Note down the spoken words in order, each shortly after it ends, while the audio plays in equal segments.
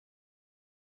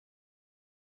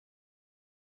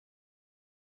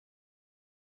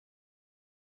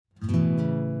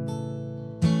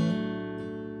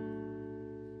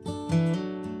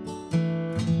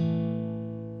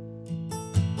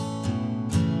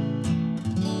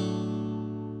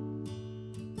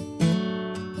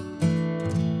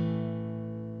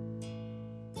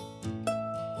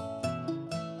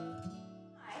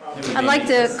I'd like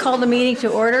to call the meeting to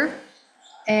order,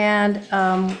 and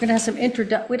we're going to have some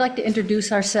we'd like to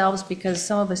introduce ourselves because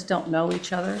some of us don't know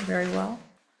each other very well.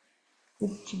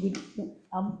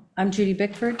 I'm Judy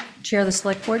Bickford, Chair of the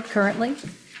Select Board currently.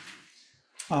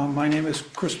 My name is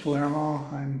Chris Palermo.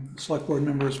 I'm a Select Board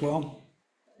member as well.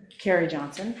 Carrie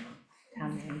Johnson,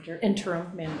 Town Manager,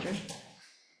 Interim Manager.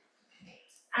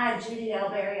 Judy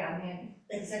Elberry, I'm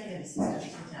the Executive Assistant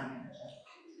to Town Manager.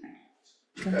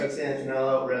 Doug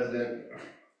Santinello, resident.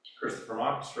 Christopher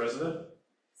Mox, resident.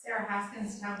 Sarah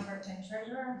Haskins, Town Part-Time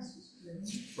Treasurer.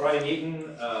 Brian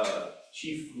Eaton,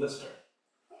 Chief Lister.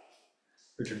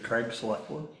 Richard Craig, Select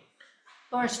Board.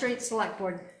 Laura Straight, Select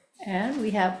Board. And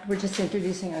we're just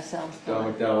introducing ourselves.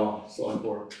 Don McDowell, Select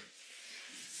Board.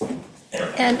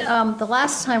 And the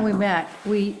last time we met,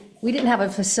 we didn't have a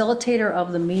facilitator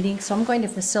of the meeting, so I'm going to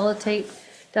facilitate.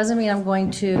 Doesn't mean I'm going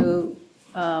to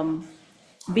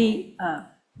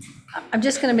I'm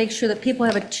just going to make sure that people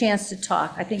have a chance to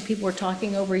talk. I think people were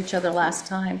talking over each other last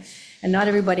time, and not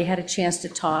everybody had a chance to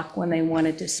talk when they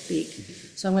wanted to speak.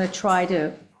 So I'm going to try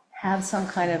to have some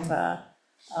kind of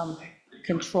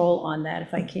control on that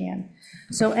if I can.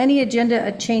 So any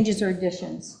agenda changes or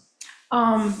additions?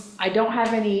 I don't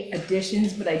have any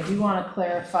additions, but I do want to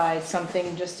clarify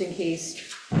something just in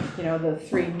case, the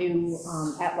three new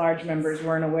at-large members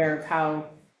weren't aware of how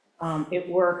it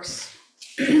works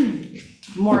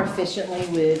more efficiently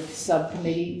with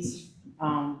subcommittees.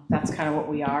 That's kind of what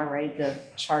we are, right? The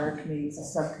charter committee is a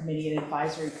subcommittee and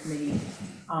advisory committee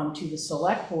to the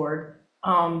select board.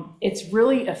 It's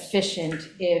really efficient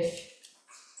if,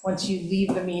 once you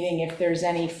leave the meeting, if there's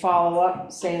any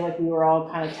follow-up, say like we were all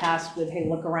kind of tasked with, hey,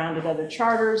 look around at other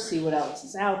charters, see what else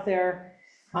is out there.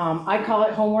 I call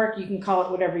it homework, you can call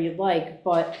it whatever you'd like,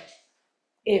 but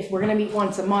if we're gonna meet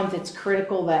once a month, it's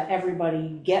critical that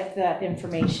everybody get that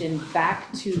information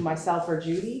back to myself or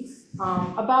Judy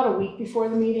about a week before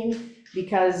the meeting,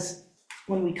 because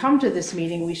when we come to this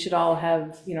meeting, we should all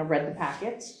have, read the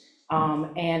packets.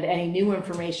 And any new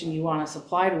information you want to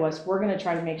supply to us, we're going to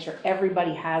try to make sure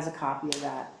everybody has a copy of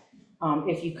that.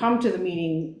 If you come to the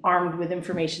meeting armed with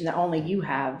information that only you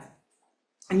have,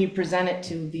 and you present it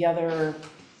to the other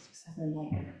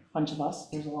bunch of us,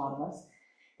 there's a lot of us,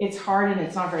 it's hard and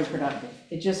it's not very productive.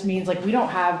 It just means we don't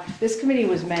have, this committee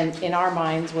was meant in our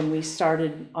minds when we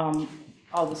started,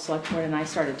 all the select board and I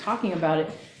started talking about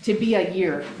it, to be a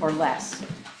year or less.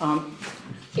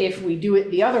 If we do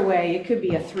it the other way, it could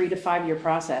be a 3 to 5 year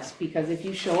process, because if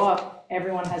you show up,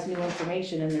 everyone has new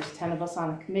information and there's 10 of us on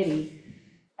a committee.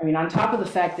 I mean, on top of the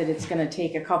fact that it's going to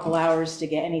take a couple hours to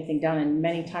get anything done, and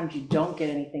many times you don't get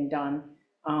anything done,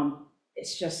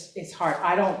 it's hard.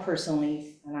 I don't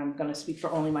personally, and I'm going to speak for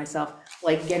only myself,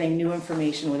 like getting new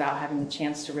information without having the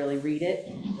chance to really read it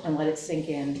and let it sink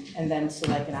in, and then so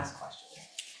that I can ask questions.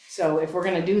 So if we're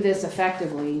going to do this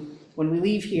effectively, when we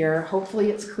leave here, hopefully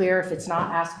it's clear. If it's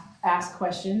not, ask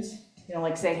questions,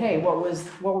 say, hey, what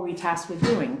were we tasked with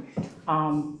doing?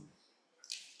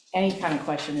 Any kind of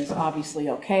question is obviously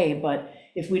okay, but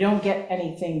if we don't get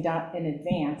anything done in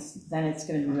advance, then it's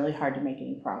going to be really hard to make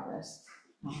any progress.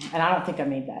 And I don't think I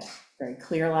made that very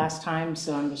clear last time,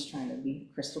 so I'm just trying to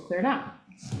be crystal clear now.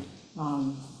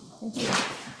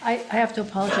 I have to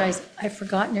apologize. I've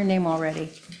forgotten your name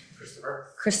already. Christopher.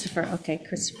 Christopher, okay,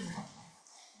 Christopher.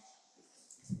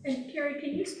 And Carrie,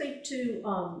 can you speak to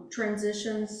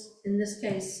transitions, in this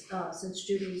case, since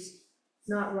Judy's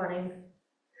not running,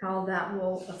 how that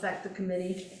will affect the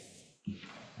committee?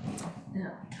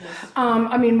 Yeah.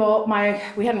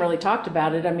 We hadn't really talked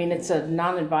about it. I mean, it's a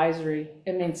non-advisory,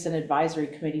 it's an advisory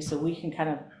committee, so we can kind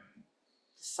of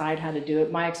decide how to do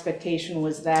it. My expectation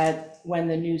was that when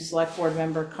the new select board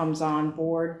member comes on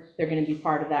board, they're going to be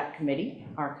part of that committee,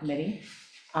 our committee.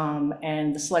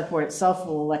 And the select board itself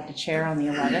will elect a chair on the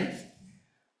 11th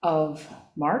of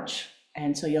March.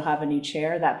 And so you'll have a new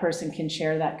chair. That person can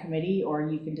chair that committee, or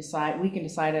we can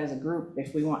decide as a group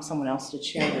if we want someone else to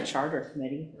chair the charter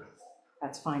committee.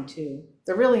 That's fine too.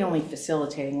 They're really only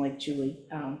facilitating, like Judy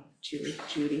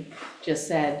just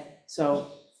said.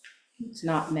 So it's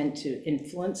not meant to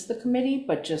influence the committee,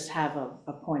 but just have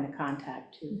a point of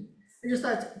contact too. I just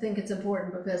think it's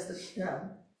important because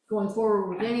going forward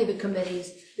with any of the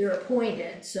committees, they're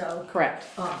appointed, so. Correct.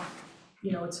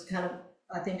 It's kind of,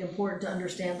 I think, important to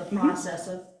understand the process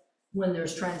of when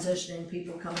there's transitioning,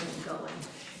 people coming and going.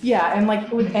 Yeah, and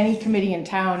like with any committee in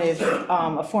town, if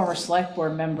a former select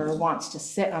board member wants to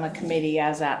sit on a committee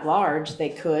as at large, they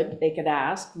could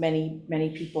ask.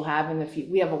 Many people have in the future.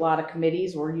 We have a lot of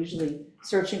committees. We're usually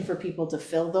searching for people to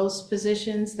fill those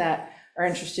positions that are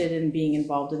interested in being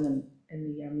involved in the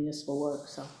municipal work.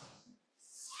 So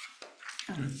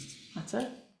that's it.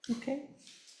 Okay.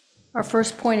 Our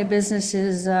first point of business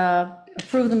is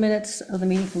approve the minutes of the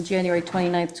meeting from January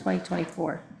 29th,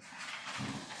 2024.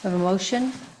 Have a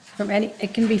motion from any,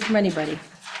 it can be from anybody.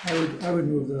 I would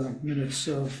move the minutes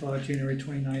of January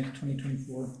 29th,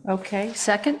 2024. Okay,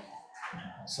 second?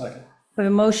 Second. We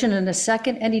have a motion and a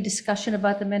second. Any discussion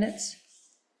about the minutes?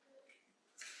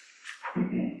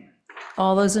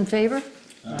 All those in favor?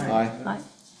 Aye. Aye.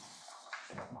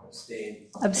 Abstain.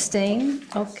 Abstain?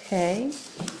 Okay.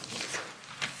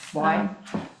 Why?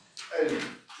 I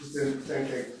just didn't think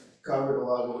it covered a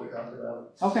lot of what we talked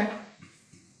about. Okay.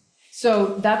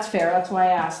 So that's fair, that's why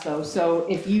I asked though. So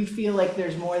if you feel like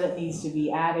there's more that needs to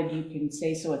be added, you can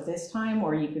say so at this time,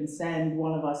 or you can send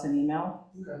one of us an email.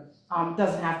 Okay.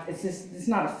 Doesn't have, it's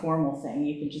not a formal thing.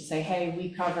 You can just say, hey,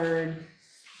 we covered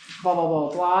blah, blah,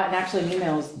 blah, blah. And actually an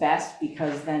email is best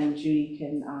because then Judy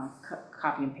can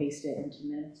copy and paste it into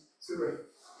minutes. Super.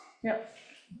 Yep.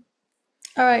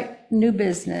 All right, new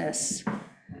business.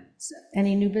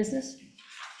 Any new business?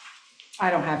 I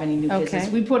don't have any new business. Okay.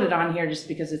 We put it on here just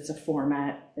because it's a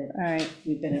format that All right.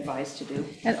 we've been advised to do.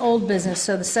 And old business,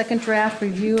 so the second draft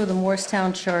review of the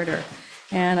Morristown Charter.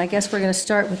 And I guess we're going to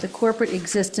start with the corporate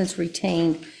existence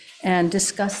retained and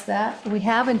discuss that. We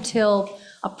have until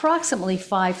approximately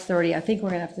 5:30. I think we're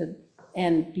going to have to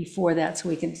end before that so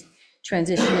we can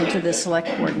transition into the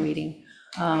select board meeting.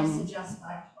 I suggest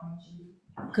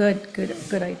 5:22.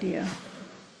 Good idea.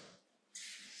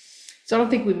 So I don't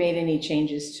think we made any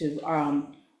changes to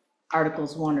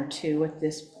Articles 1 or 2 at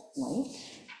this point.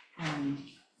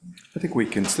 I think we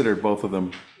considered both of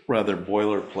them rather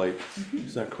boilerplate.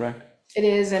 Is that correct? It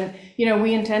is, and, you know,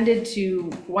 we intended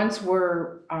to, once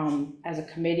we're, as a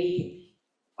committee,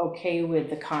 okay with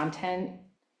the content,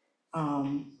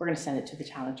 we're gonna send it to the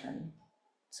town attorney.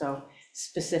 So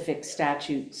specific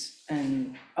statutes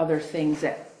and other things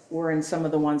that were in some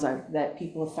of the ones that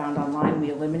people have found online, we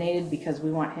eliminated because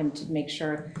we want him to make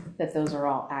sure that those are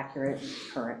all accurate and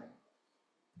current.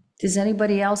 Does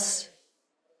anybody else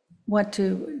want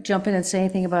to jump in and say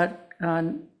anything about,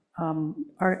 I'm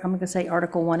going to say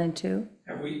Article 1 and 2?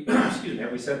 Have we, excuse me,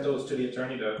 have we sent those to the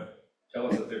attorney to tell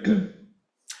us that they're good?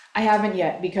 I haven't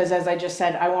yet, because as I just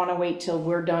said, I wanna wait till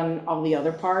we're done all the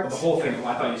other Well, parts. the whole thing,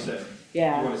 I thought you said, you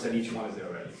Yeah. would have said each one is there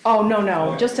already. Oh, no,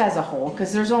 Okay. just as a whole,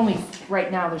 because there's only,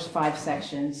 right now, there's 5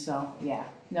 sections, so, yeah.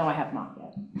 No, I have not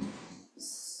yet.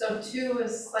 So 2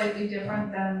 is slightly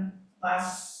different than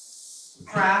last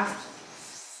draft.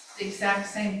 The exact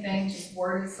same thing, just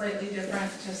worded slightly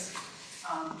different, just,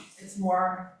 it's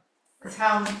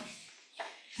how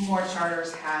more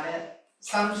charters had it.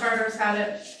 Some charters had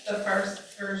it, the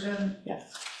first version.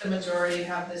 Yes. The majority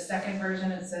have the second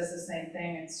version, it says the same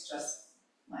thing, it's just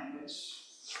language.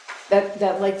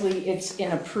 That likely, it's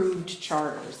in approved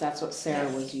charters, that's what Sarah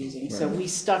was using. So we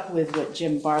stuck with what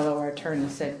Jim Barlow, our attorney,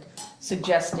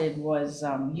 suggested was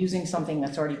using something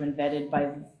that's already been vetted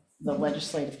by the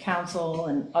legislative council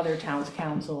and other towns'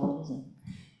 councils. And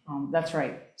that's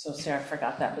right, so Sarah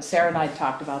forgot that, but Sarah and I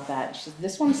talked about that. She said,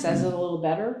 this one says it a little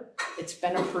better, it's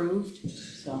been approved,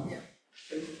 so.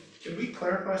 Can we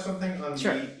clarify something on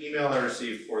Sure. the email I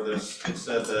received for this? It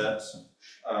said that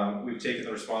we've taken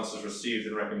the responses received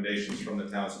and recommendations from the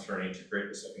town's attorney to create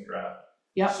the second draft.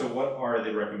 Yep. So what are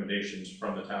the recommendations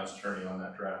from the town's attorney on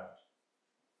that draft?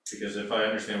 Because if I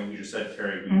understand what you just said,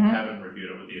 Terry, we haven't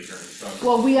reviewed it with the attorney. So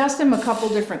Well, we asked him a couple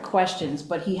different questions,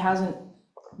 but he hasn't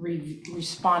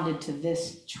responded to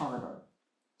this charter.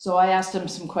 So I asked him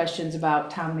some questions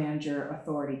about town manager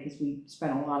authority, because we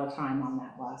spent a lot of time on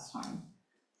that last time.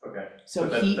 okay, So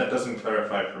but he, that doesn't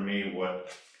clarify for me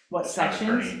what what the town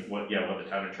sections? attorney, what the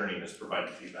town attorney has provided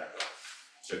feedback on.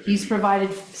 So could He's we- provided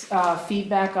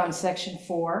feedback on section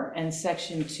 4 and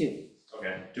section 2.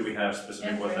 Okay, do we have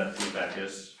specific what that feedback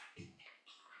is?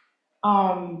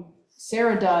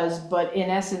 Sarah does, but in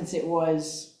essence, it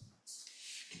was,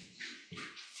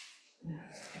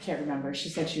 I can't remember, she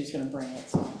said she was gonna bring it,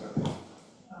 so.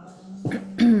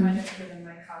 Might have given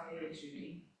my copy to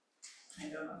Judy. I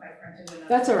don't know if I printed enough.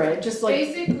 That's all right, just like,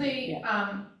 Basically,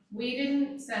 we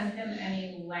didn't send him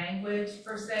any language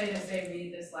per se to say,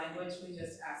 read this language, we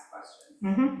just asked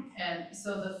questions. And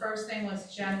so the first thing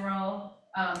was general,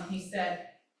 he said,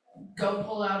 go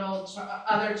pull out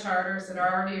other charters that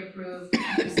are already approved,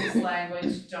 use this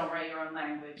language, don't write your own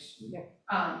language.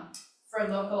 For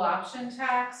local option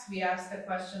tax, we asked the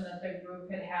question that the group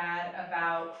had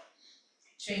about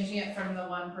changing it from the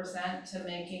 1% to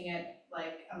making it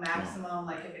like a maximum,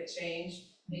 like if it changed.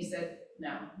 And he said,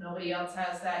 no, nobody else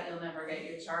has that, you'll never get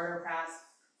your charter passed.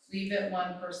 leave it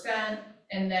 1%,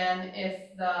 and then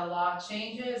if the law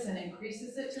changes and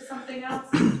increases it to something else,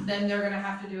 then they're gonna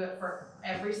have to do it for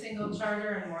every single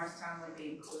charter, and Morristown would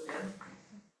be included.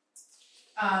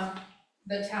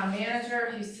 The town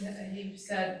manager, he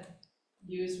said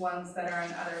use ones that are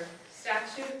in other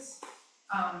statutes,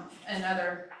 and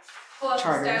pull up the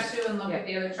Charters. statute and look at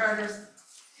the other charters,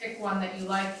 pick one that you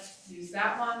like, use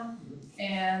that one.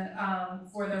 And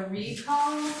for the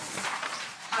recall,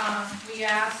 we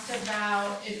asked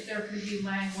about if there could be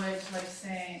language like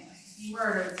saying he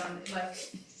murdered somebody, like,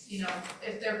 you know,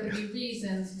 if there could be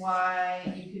reasons why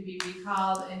you could be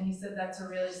recalled, and he said that's a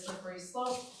really slippery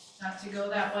slope, not to go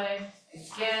that way.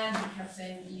 Again, he kept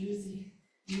saying use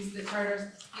the charters.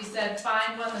 He said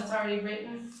find one that's already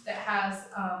written that has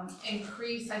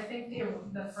increase. I think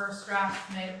the first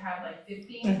draft may have had like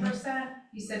 15%.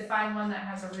 He said find one that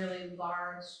has a really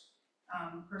large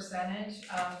percentage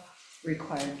of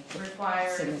Required.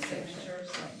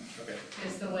 signatures. Okay.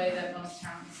 Is the way that most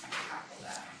towns tackle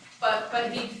that.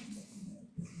 But he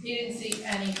didn't see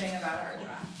anything about our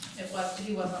draft.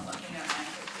 He wasn't looking at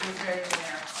language. It was very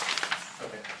generic.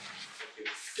 Okay.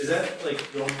 Is that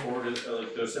like going forward,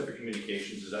 like those separate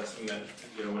communications, is that something that,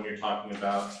 you know, when you're talking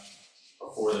about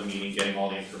before the meeting, getting all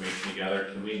the information together,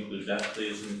 can we include that,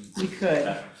 please? We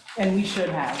could, and we should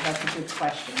have. That's a good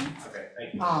question. Okay,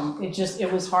 thank you.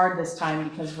 It was hard this time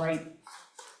because right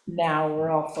now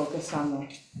we're all focused on the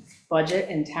budget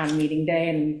and town meeting day,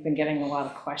 and we've been getting a lot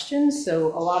of questions. So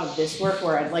a lot of this work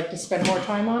where I'd like to spend more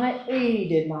time on it, we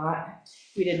did not.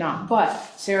 But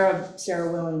Sarah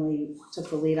willingly took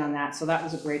the lead on that, so that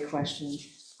was a great question.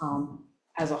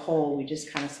 As a whole, we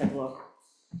just kind of said, look,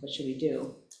 what should we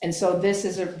do? And so this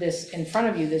in front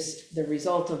of you, the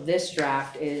result of this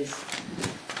draft is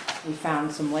we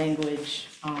found some language,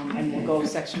 and we'll go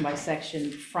section by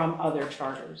section from other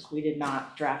charters. We did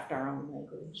not draft our own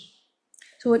language.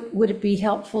 So would it be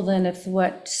helpful then if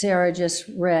what Sarah just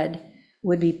read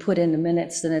would be put in the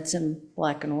minutes, then it's in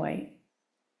black and white?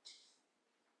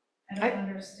 I don't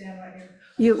understand what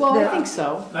you're. Well, I think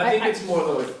so. I think it's more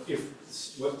though,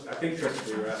 what I think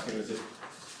Tristan, you were asking is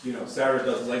if, you know, Sarah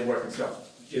does legwork and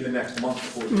stuff in the next month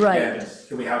before we Right. get it,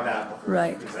 can we have that before?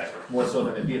 Right. Exactly, more so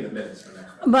than it be in the minutes for next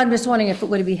month. But I'm just wondering if it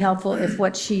would be helpful if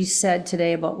what she said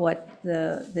today about what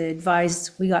the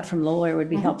advice we got from the lawyer would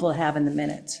be helpful to have in the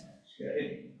minutes.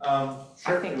 Yeah,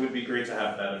 sure, it would be great to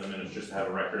have that in the minutes, just to have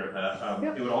a record of that.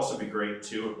 Yep. It would also be great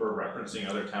too, if we're referencing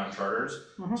other town charters,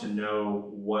 to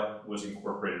know what was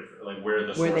incorporated, like where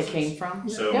the sources. Where they came from.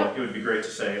 So Yep. it would be great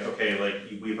to say, okay,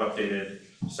 like we've updated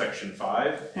section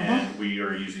 5 and we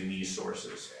are using these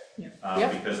sources.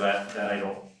 Yep. Because that I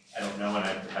don't know, and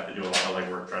I have to do a lot of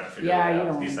legwork trying to figure Yeah, that you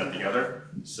out, don't piece that want to. together.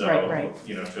 So, Right.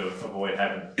 you know, to avoid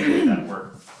having that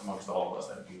work amongst all of us,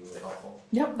 that'd be really helpful.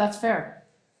 Yep, that's fair.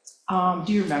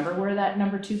 Do you remember where that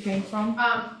number 2 came from?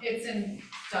 It's in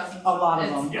dozens. A lot of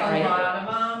It's them, Yeah. right? A lot of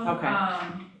them. Okay.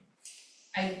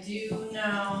 I do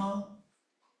know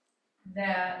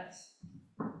that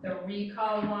the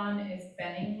recall one is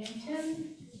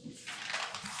Bennington.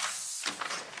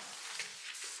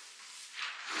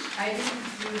 I didn't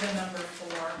do the number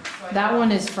 4. So That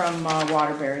one is from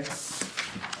Waterbury,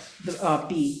 the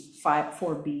B,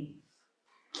 4B.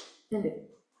 And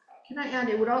can I add,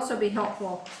 it would also be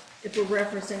helpful if we're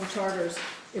referencing charters,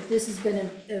 if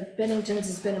Bennington's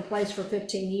has been in place for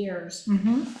 15 years,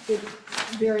 it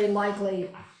very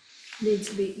likely needs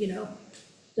to be,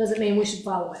 doesn't mean we should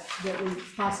follow it, that we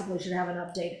possibly should have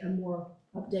a more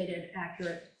updated,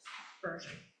 accurate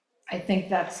version. I think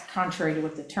that's contrary to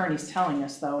what the attorney's telling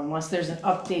us, though, unless there's an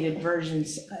updated version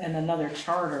in another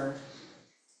charter.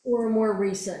 Or more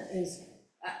recent is,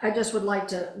 I just would like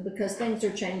to, because things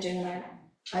are changing, and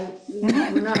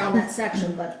we're not on that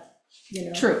section, but,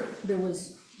 True.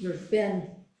 there's been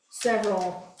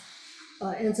several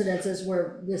incidences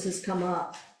where this has come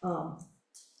up.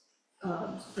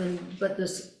 But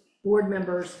this board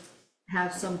members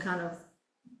have some kind of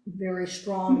very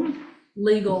strong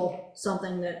legal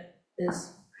something that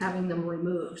is having them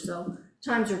removed. So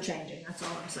times are changing, that's all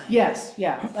I'm saying. Yes,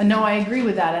 yeah. No, I agree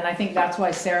with that, and I think that's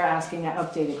why Sarah asking that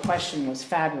updated question was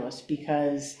fabulous,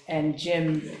 because, and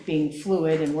Jim being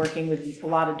fluid and working with a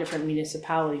lot of different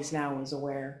municipalities now was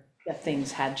aware that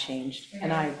things had changed,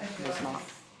 and I was not.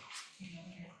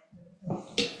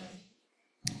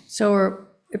 So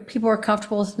if people are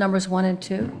comfortable with numbers 1 and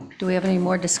 2, do we have any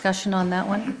more discussion on that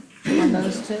one, on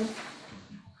those two?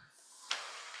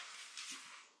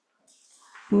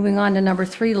 Moving on to number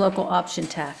 3, local option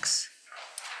tax.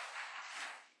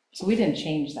 So we didn't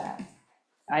change that.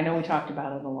 I know we talked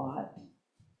about it a lot.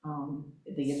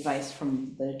 The advice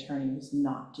from the attorney was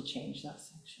not to change that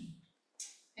section.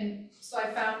 And so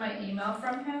I found my email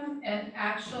from him, and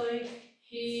actually,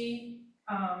 he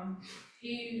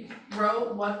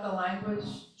wrote what the language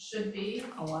should be,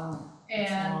 Oh, wow.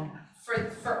 and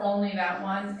for only that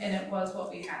one, and it was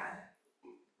what we had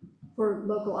For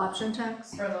local option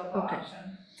tax? for local Okay.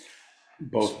 option.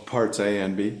 Both parts A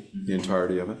and B, the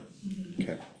entirety of it?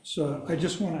 Okay. So I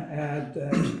just want to add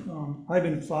that I've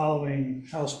been following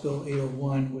House Bill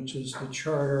 801, which is the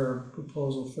charter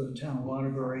proposal for the town of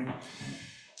Waterbury.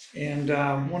 And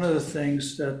one of the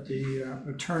things that the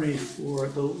attorney for,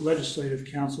 the legislative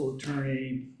council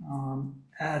attorney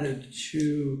added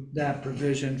to that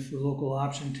provision for local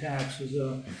option tax is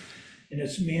and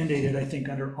it's mandated, I think,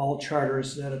 under all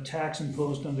charters, that a tax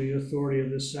imposed under the authority of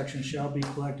this section shall be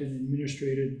collected and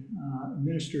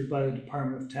administered by the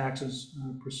Department of Taxes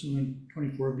pursuant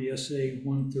 24 BSA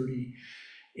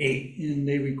 138. And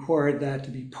they required that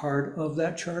to be part of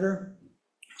that charter.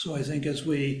 So I think as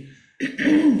we,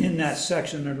 in that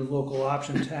section under local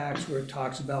option tax, where it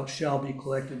talks about shall be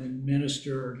collected and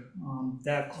administered,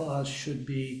 that clause should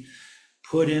be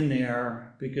put in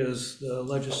there because the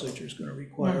legislature is going to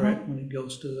require it when it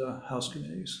goes to the House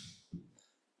committees.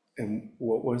 And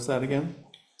what was that again?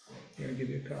 Here, I'll give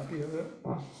you a copy of it.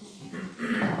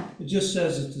 It just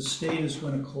says that the state is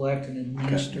going to collect and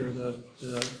administer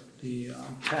the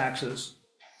taxes.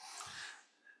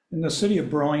 In the city of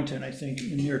Burlington, I think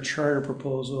in their charter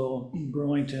proposal,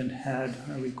 Burlington had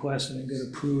requested and got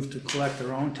approved to collect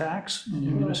their own tax and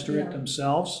administer it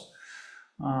themselves.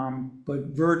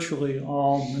 But virtually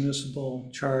all municipal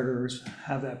charters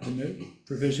have that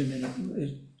provision in it.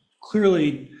 It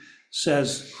clearly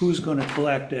says who's going to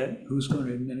collect it, who's going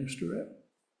to administer it,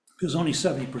 because only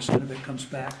 70% of it comes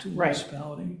back to the Right.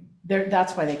 municipality.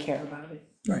 That's why they care about it.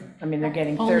 Right. I mean, they're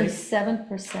getting Only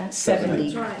 70. 70.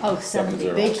 That's right. Oh, 70.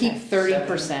 They keep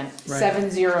 30%. Right.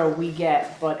 70 we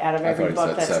get, but out of I every thought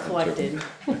you buck said that's 7 too.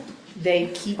 collected, they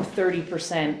keep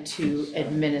 30% to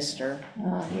administer.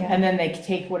 Yeah. And then they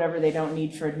take whatever they don't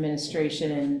need for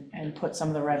administration and put some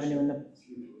of the revenue in the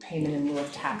payment in lieu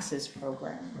of taxes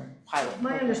program, pilot My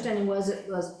program. understanding was it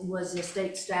was a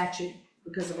state statute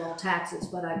because of all taxes,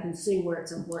 but I can see where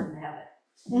it's important to have it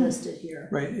listed here.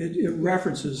 Right, it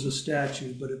references the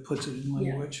statute, but it puts it in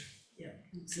language. Yeah,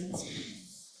 makes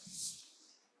sense.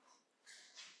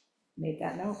 Made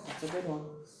that note, that's a good one.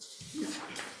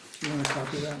 You want to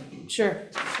copy that? Sure,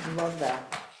 I love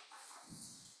that.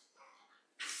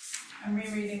 I'm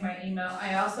rereading my email.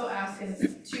 I also asked him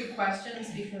 2 questions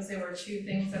because there were 2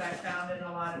 things that I found in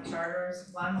a lot of charters.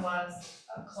 One was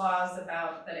a clause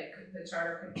about that the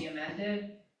charter could be amended,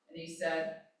 and he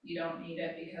said, you don't need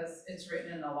it because it's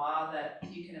written in the law that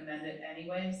you can amend it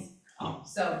anyways.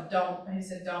 So he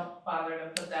said, don't bother to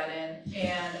put that in.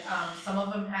 And some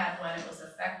of them had when it was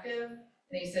effective,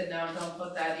 and he said, no, don't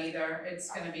put that either.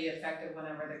 It's gonna be effective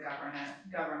whenever the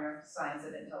governor signs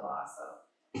it into law, so.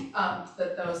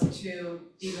 That those 2,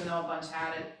 even though a bunch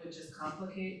had it, would just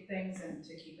complicate things and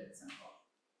to keep it simple,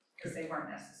 because they weren't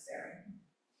necessary.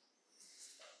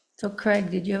 So Craig,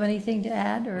 did you have anything to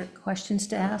add or questions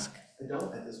to ask? I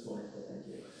don't at this point, but thank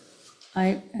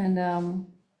you. And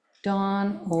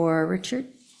Dawn or Richard?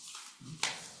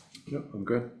 Yep, I'm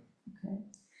good. Okay.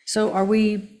 So are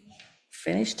we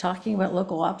finished talking about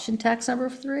local option tax number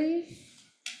 3?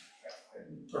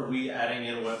 Are we adding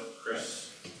in what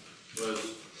Chris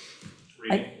was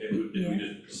reading? Did we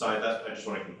just decide that? I just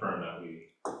want to confirm that we.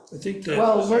 I think that.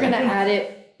 Well, we're gonna add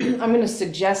it, I'm gonna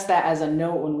suggest that as a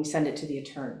note when we send it to the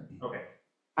attorney. Okay.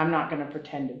 I'm not gonna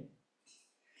pretend to.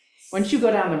 Once you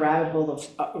go down the rabbit hole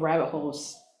of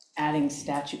adding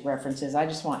statute references, I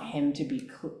just want him to be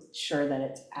sure that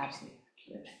it's absolutely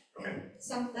accurate. Okay.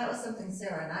 That was something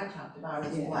Sarah and I talked about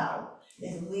as Yeah. well,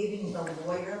 is leaving the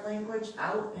lawyer language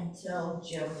out until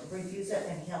Jim reviews it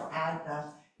and he'll add the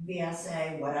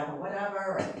VSA,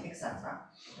 whatever, et cetera.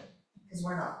 Because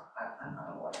I'm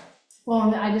not a lawyer. Well,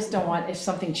 and I just don't want, if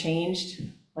something changed,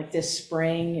 like this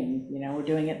spring, and, we're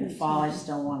doing it in the fall, I just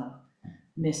don't wanna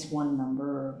miss one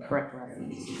number or correct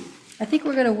reference. I think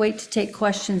we're going to wait to take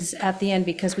questions at the end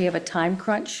because we have a time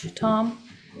crunch, Tom.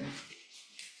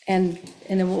 And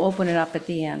then we'll open it up at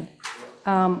the end.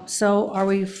 So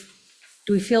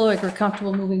do we feel like we're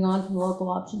comfortable moving on from local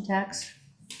option tax?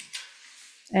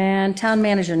 And town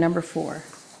manager, number 4.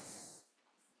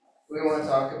 We want to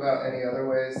talk about any other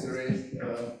ways to raise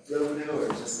revenue, or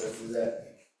just this is it?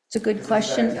 It's a good This is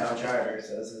question. our town charter,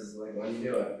 so this is like when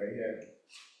you do it, right here.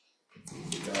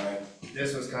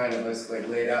 This was kind of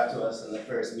laid out to us in the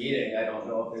first meeting. I don't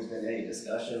know if there's been any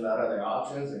discussion about other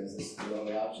options, or is this the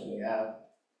only option we have?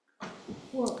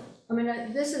 Well, I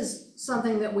mean, this is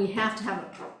something that we have to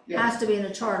have, has to be in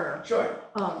a charter. Sure.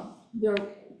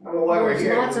 Well, while we're there's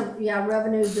here, lots of,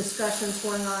 revenue discussions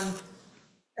going on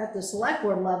at the select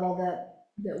board level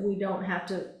that we don't have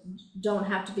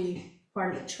to be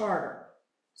part of the charter.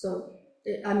 So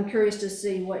I'm curious to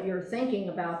see what you're thinking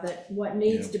about that, what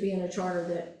needs to be in a charter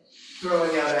that.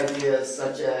 throwing out ideas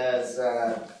such as,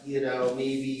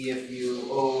 maybe if you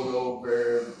own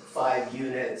over 5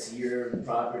 units, your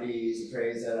property is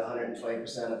appraised at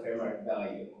 120% of fair market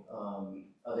value.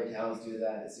 Other towns do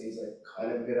that, it seems like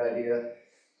kind of a good idea.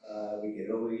 We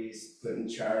could always put in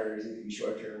charters, it could be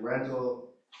short-term rental,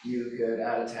 you could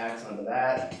add a tax onto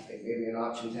that, like maybe an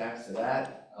option tax to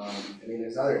that.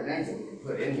 There's other things that we can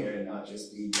put in here and not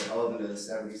just be relevant to the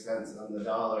 70 cents on the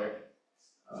dollar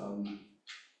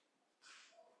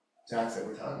tax that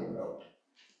we're talking about.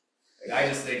 Like, I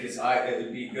just think it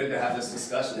would be good to have this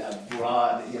discussion, to have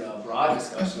broad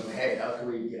discussion of, hey, how can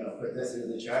we, put this into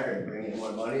the charter and bring in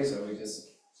more money, so we just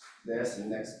this and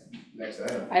next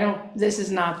item. This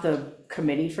is not the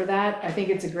committee for that. I think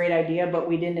it's a great idea, but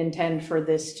we didn't intend for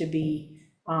this to be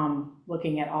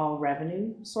looking at all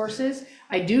revenue sources.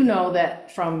 I do know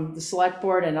that from the select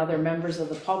board and other members of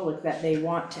the public that they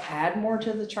want to add more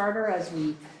to the charter as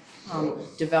we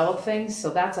develop things. So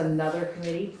that's another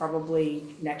committee,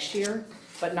 probably next year,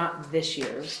 but not this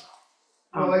year's.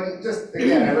 Well, like, just,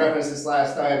 again, I referenced this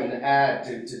last time, and add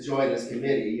to join this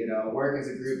committee, work as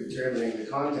a group determining the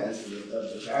contents of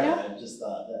the charter. Yeah. I just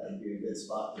thought that would be a good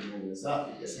spot to bring this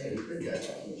up, because, hey, we could get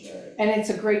that in the charter. And it's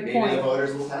a great Maybe point. the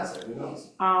voters will pass it, who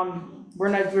knows?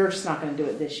 We're just not gonna do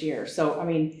it this year. So,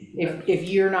 if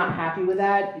you're not happy with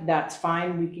that, that's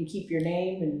fine. We can keep your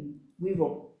name and we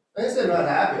will. I just am not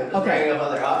happy, I'm just Okay. bringing up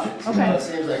other options. Okay. It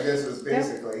seems like this was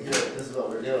basically, here, this is what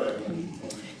we're doing.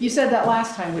 You said that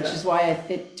last time, which is why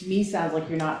it to me sounds like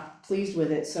you're not pleased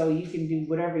with it, so you can do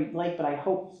whatever you'd like, but I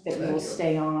hope that you will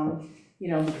stay on,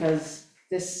 because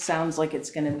this sounds like it's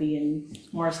gonna be in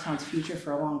Morristown's future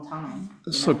for a long time.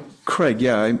 So Craig,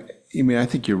 I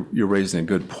think you're raising a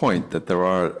good point that there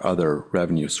are other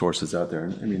revenue sources out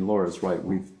there. Laura's right.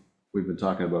 We've been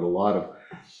talking about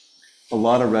a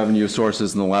lot of revenue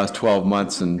sources in the last 12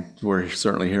 months, and we're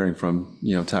certainly hearing from,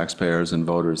 taxpayers and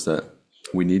voters that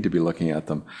we need to be looking at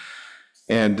them.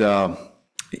 And, a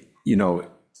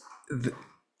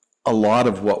lot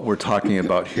of what we're talking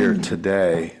about here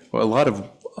today, or a lot of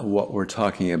what we're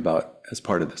talking about as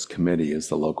part of this committee is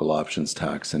the local options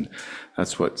tax. And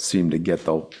that's what seemed to get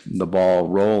the ball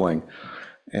rolling.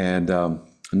 And I'm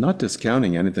not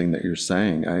discounting anything that you're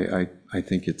saying. I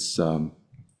think it's, I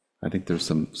think there's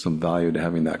some value to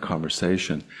having that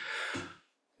conversation.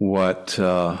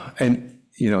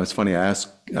 It's funny,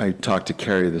 I talked to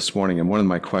Carrie this morning, and one of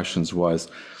my questions was,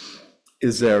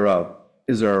 is there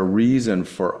a reason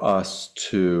for us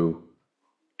to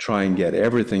try and get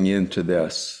everything into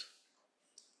this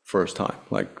first time,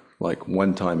 like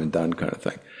one time and done kind of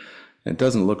thing? And it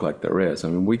doesn't look like there is.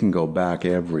 We can go back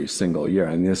every single year,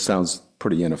 and this sounds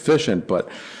pretty inefficient, but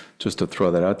just to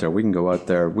throw that out there, we can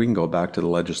go back to the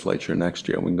legislature next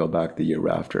year, we can go back the year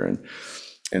after,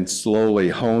 and slowly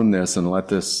hone this and let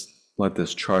this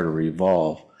charter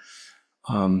evolve.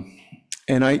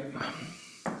 And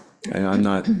I'm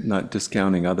not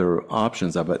discounting other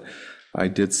options of it. I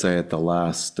did say at the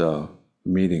last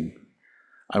meeting,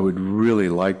 I would really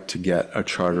like to get a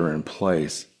charter in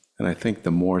place. And I think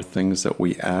the more things that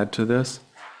we add to this,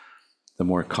 the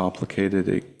more complicated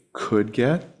it could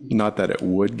get. Not that it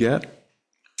would get,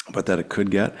 but that it could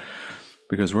get.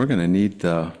 Because we're going to need,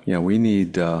 we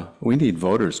need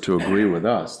voters to agree with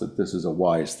us that this is a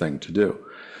wise thing to do.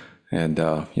 And,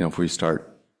 if we start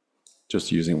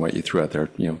just using what you threw out there,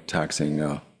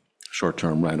 taxing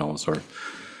short-term rentals, or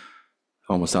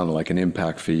almost sounded like an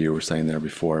impact fee you were saying there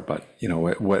before, but,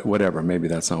 whatever, maybe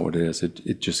that's not what it is.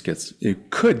 It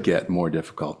could get more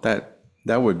difficult. That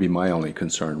would be my only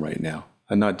concern right now.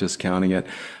 I'm not discounting it.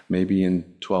 Maybe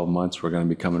in 12 months, we're going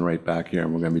to be coming right back here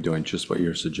and we're going to be doing just what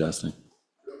you're suggesting.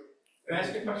 Can I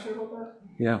ask a question about that?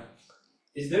 Yeah.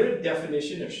 Is there a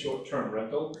definition of short-term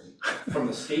rental from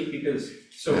the state? Because,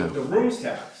 the rooms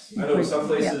tax, I know in some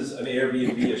places an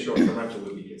Airbnb, a short-term rental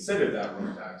would be considered that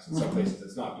room tax. In some places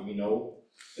it's not. Do we know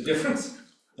the difference?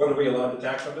 What are we allowed to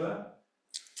tax under that?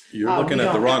 You're looking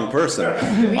at the wrong person.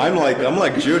 I'm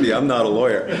like Judy, I'm not a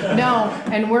lawyer. No,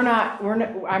 and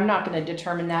I'm not gonna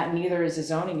determine that, neither is the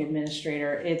zoning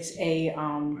administrator. It's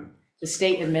the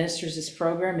state administers this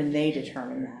program and they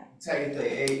determine that.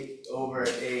 Technically, over 8,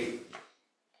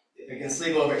 if it can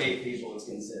sleep over 8 people, it's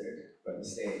considered, by the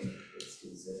state, it's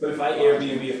considered. But if I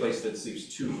Airbnb a place that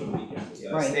sleeps 2 for the weekend?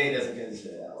 Yeah, the state doesn't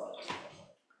consider that much.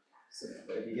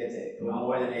 But if you get to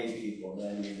more than 8 people,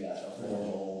 then you got a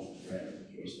whole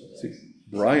ramification of that.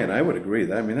 Brian, I would agree,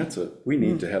 that, I mean, we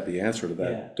need to have the answer to Yeah.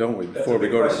 that, don't we, That's before a we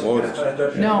big go to question.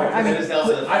 voters? No, I mean, I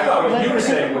thought what you were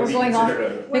saying We're was going off-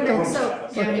 considered a Wait a minute, room so-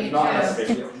 tax. Yeah, me Not too.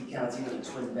 necessarily- He counts even the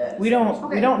twin beds. we don't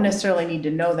Okay. necessarily need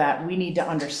to know that, we need to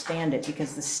understand it,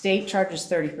 because the state charges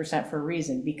 30% for a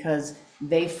reason, because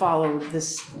they follow the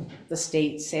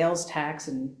state sales tax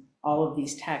and all of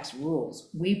these tax rules.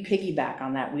 We piggyback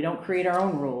on that, we don't create our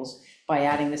own rules by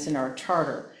adding this in our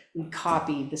charter. We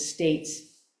copy the state's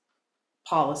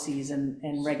policies and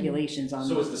regulations on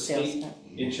So is the sales state tax.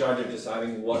 in charge of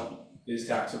deciding what is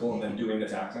taxable and then doing the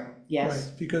taxing? Yes,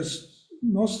 Right, because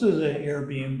most of the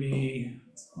Airbnb,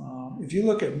 if you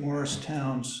look at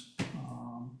Morristown's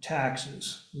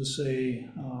taxes, let's say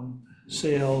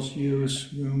sales,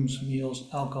 use, rooms, meals,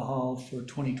 alcohol for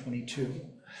 2022,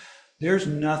 there's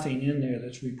nothing in there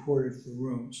that's reported for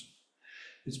rooms.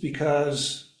 It's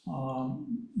because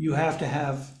you have to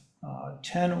have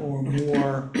 10 or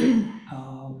more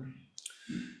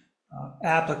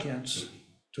applicants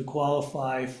to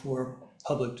qualify for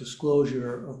public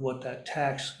disclosure of what that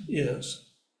tax is.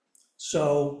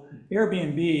 So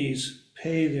Airbnbs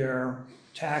pay their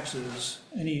taxes,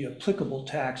 any applicable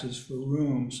taxes for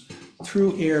rooms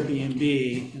through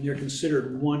Airbnb, and they're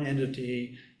considered one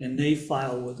entity, and they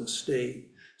file with the state.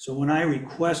 So when I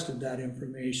requested that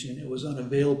information, it was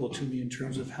unavailable to me in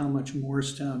terms of how much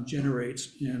Morristown generates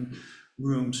in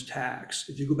rooms tax.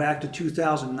 If you go back to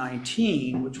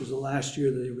 2019, which was the last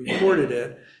year that they reported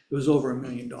it, it was over $1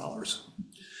 million.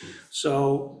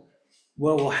 So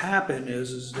what will happen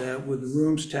is that with the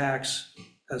rooms tax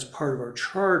as part of our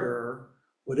charter,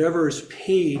 whatever is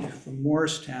paid from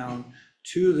Morristown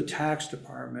to the tax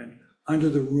department under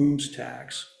the rooms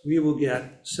tax, we will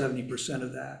get 70%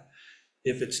 of that.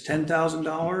 If it's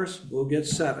 $10,000, we'll get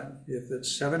 7. If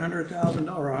it's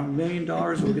 $700,000 or $1 million,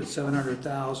 we'll get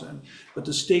 700,000. But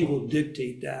the state will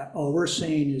dictate that. All we're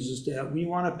saying is that we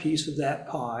want a piece of that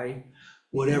pie,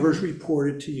 whatever's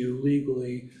reported to you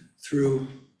legally through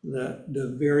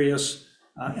the various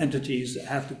entities that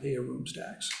have to pay a rooms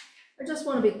tax. I just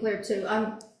want to be clear too,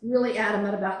 I'm really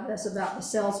adamant about this, about the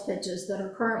sales pitches that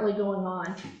are currently going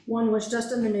on. One was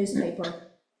just in the newspaper.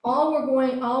 All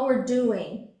we're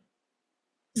doing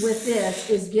with this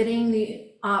is getting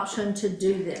the option to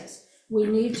do this. We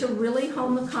need to really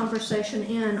hone the conversation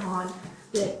in on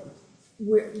that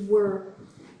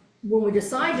when we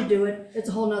decide to do it, it's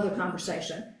a whole nother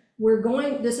conversation.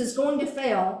 This is going to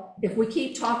fail if we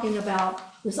keep talking about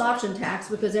this option tax,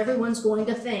 because everyone's going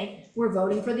to think we're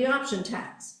voting for the option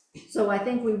tax. So I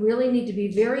think we really need to be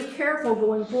very careful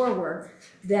going forward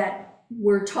that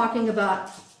we're talking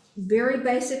about very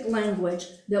basic language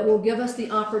that will give us the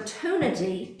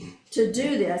opportunity to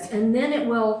do this, and then it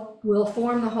will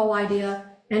form the whole idea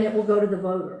and it will go to the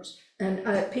voters.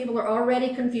 And people are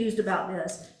already confused about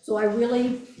this. So I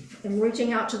really am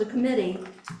reaching out to the committee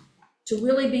to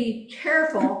really be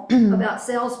careful about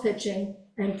sales pitching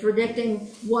and predicting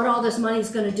what all this money is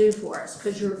going to do for us,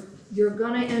 because you're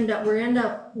going to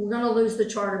we're going to lose the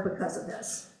charter because of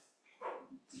this.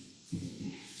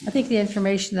 I think the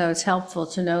information, though, is helpful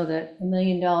to know that $1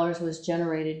 million was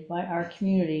generated by our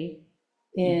community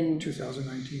in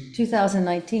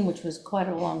 2019, which was quite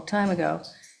a long time ago,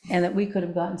 and that we could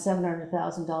have gotten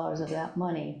 $700,000 of that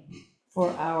money for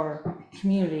our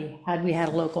community had we had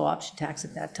a local option tax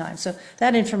at that time. So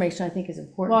that information, I think, is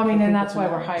important. well, I mean, for and people that's to why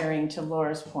know. we're hiring, to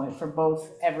Laura's point, for both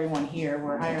everyone here,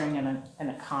 we're hiring an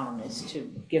economist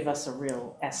to give us a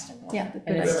real estimate. Yeah,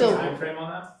 And Is it's there a still, timeframe on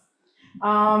that?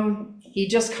 he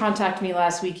just contacted me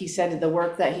last week. He said the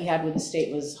work that he had with the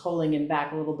state was holding him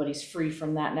back a little, but he's free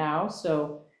from that now.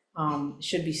 So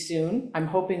should be soon. I'm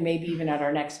hoping maybe even at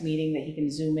our next meeting that he can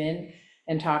zoom in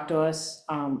and talk to us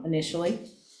initially,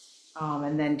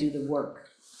 and then do the work.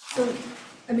 So,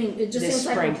 I mean, it just This seems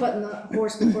like spring. we're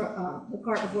putting the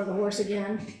cart before the horse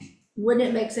again. Wouldn't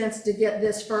it make sense to get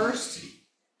this first,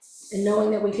 and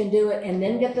knowing that we can do it, and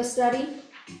then get the study?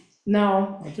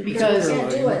 No, I think because We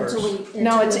can't do it until we.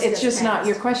 no, until it's this gets just not,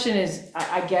 your passed. question is,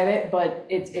 I get it, but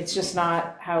it's just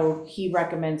not how he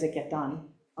recommends it get done.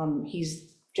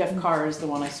 Jeff Carr is the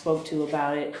one I spoke to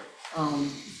about it,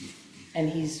 and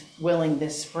he's willing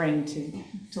this spring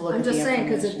to look I'm at the just saying,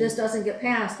 because if information. this doesn't get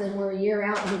passed, then we're a year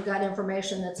out and we've got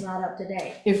information that's not up to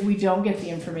date. If we don't get the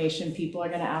information, people are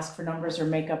gonna ask for numbers or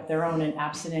make up their own, and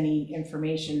absent any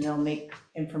information, they'll make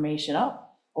information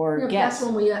up or Yeah, but guess. that's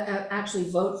when we actually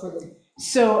vote for the,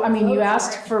 So, I mean, you Vote for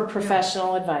asked it. for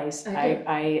professional advice. I did.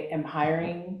 I am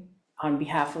hiring on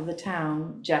behalf of the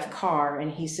town, Jeff Carr, and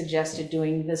he suggested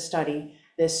doing this study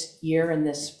this year and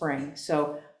this spring.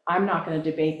 So I'm not gonna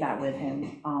debate that with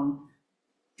him,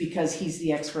 because he's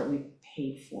the expert we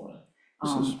paid for.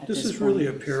 at This is point. really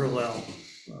a parallel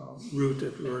route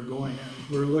that we're going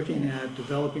in. We're looking at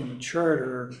developing the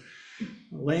charter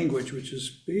language, which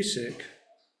is basic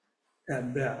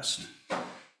at best.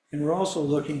 And we're also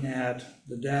looking at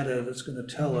the data that's going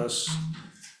to tell us,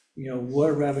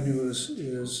 what revenue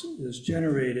is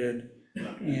generated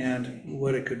and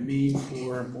what it could mean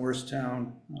for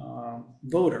Morristown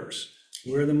voters.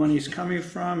 Where the money's coming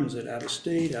from, is it out of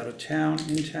state, out of town,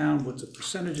 in town, what the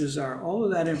percentages are, all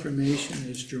of that information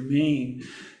is germane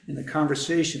in the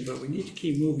conversation, but we need to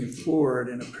keep moving forward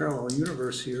in a parallel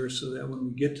universe here so that when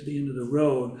we get to the end of the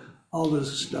road, all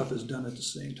this stuff is done at the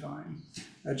same time.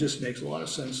 That just makes a lot of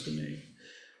sense to me.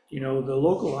 The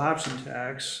local option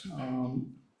tax,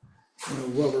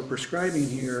 what we're prescribing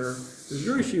here, there's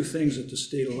very few things that the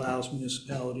state allows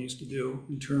municipalities to do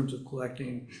in terms of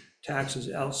collecting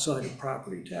taxes outside of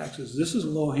property taxes. This is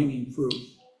low-hanging fruit.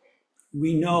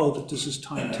 We know that this is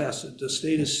time-tested. The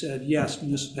state has said, yes,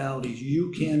 municipalities, you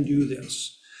can do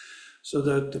this. So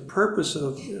the purpose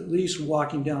of at least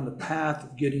walking down the path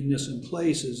of getting this in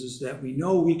place is that we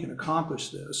know we can accomplish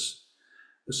this,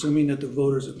 assuming that the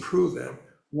voters approve it.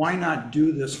 Why not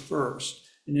do this first?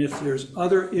 And if there's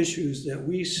other issues that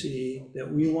we see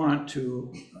that we want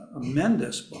to amend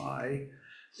this by,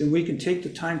 then we can take the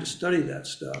time to study that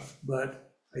stuff.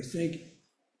 But I think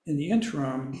in the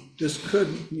interim, this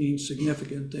could mean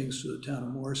significant things to the town of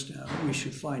Morristown. We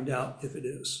should find out if it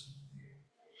is.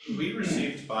 We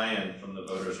received buy-in from the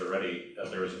voters already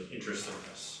that there was an interest in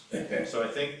this. Okay. So I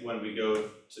think when we go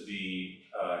to the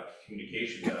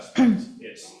communications aspect,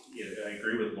 I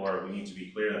agree with Laura, we need to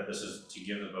be clear that this is to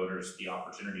give the voters the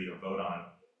opportunity to vote on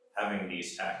having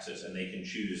these taxes, and they can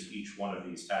choose each one of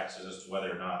these taxes as to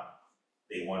whether or not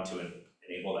they want to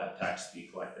enable that tax to be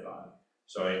collected on.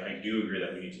 So I do agree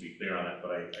that we need to be clear on it,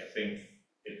 but I think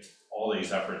all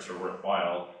these efforts are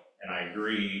worthwhile, and I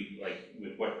agree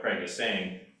with what Craig is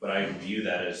saying, but I view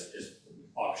that as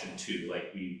option 2.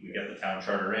 We get the town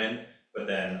charter in, but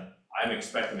then I'm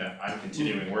expecting that I'm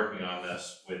continuing working on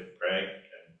this with Craig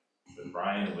and with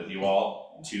Brian and with you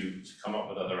all to come up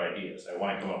with other ideas. I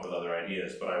want to come up with other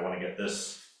ideas, but I want to get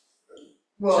this to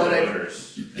the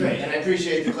voters. Great, and I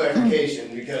appreciate the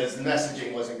clarification because the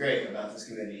messaging wasn't great about this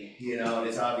committee, and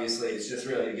it's just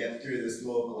really to get through this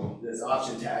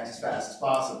option tax as fast as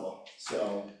possible.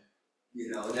 So,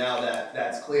 now that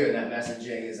that's clear, that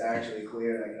messaging is actually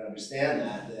clear, and I can understand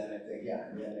that, then I think,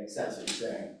 that makes sense what you're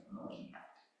saying.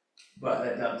 But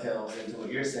that dovetails into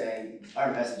what you're saying,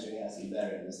 our messaging has to be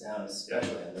better in this town,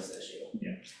 especially on this issue.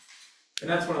 Yeah. And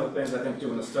that's one of the things I think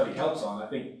doing the study helps on. I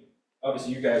think,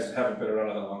 obviously, you guys haven't been around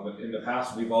that long, but in the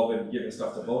past, we've all been given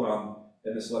stuff to vote on,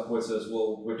 and the select board says,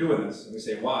 well, we're doing this, and we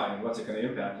say, why, and what's it gonna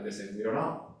impact, and they say, we don't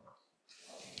know.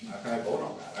 How can I vote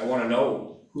on that? I wanna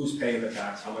know who's paying the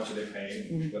tax, how much are they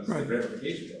paying, what's the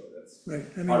ramifications of it, that's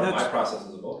Right. part of my process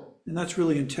as a voter. And that's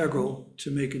really integral to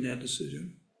making that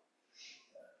decision.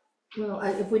 Well,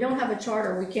 if we don't have a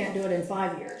charter, we can't do it in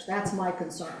 5 years. That's my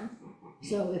concern.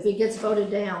 So if it gets voted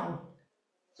down.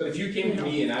 So if you came to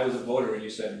me and I was a voter and you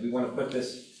said, we want to put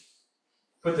this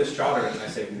charter in, and I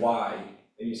say, why?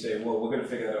 And you say, well, we're gonna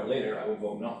figure that out later, I would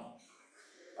vote no.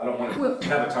 I don't want to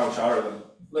have a town charter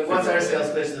that. What's our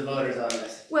sales pitch to the voters on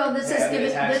this? Well, this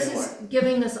is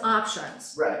giving us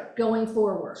options Right, going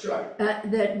forward. sure.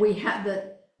 That we have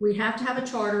to have a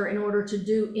charter in order to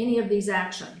do any of these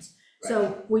actions.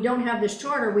 So we don't have this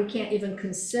charter, we can't even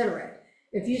consider it.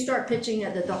 If you start pitching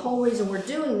it that the whole reason we're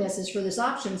doing this is for this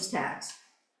options tax,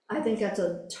 I think that's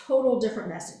a total different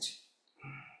message.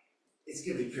 It's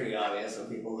gonna be pretty obvious when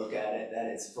people look at it that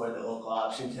it's for the local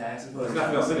option tax. There's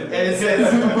nothing else in it. And it's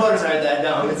the voters aren't that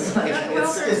dumb, it's like,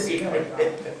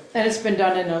 And it's been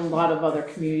done in a lot of other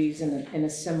communities in a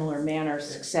similar manner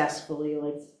successfully,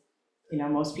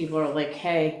 most people are like,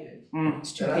 hey,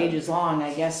 it's 2 pages long,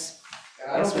 I guess.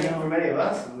 I don't think for many of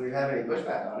us, we have any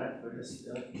pushback on it, we're just,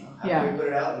 how do we put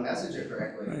it out and message it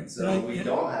correctly? Right. So we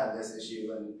don't have this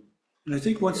issue And I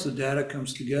think once the data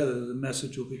comes together, the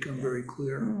message will become very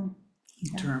clear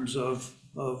in terms of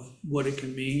what it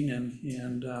can mean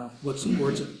and what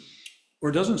supports it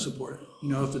or doesn't support it.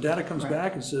 If the data comes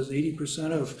back and says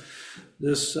 80% of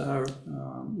this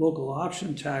local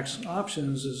option tax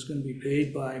options is going to be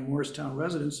paid by Morristown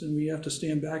residents, then we have to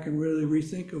stand back and really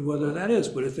rethink of whether that is.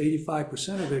 But if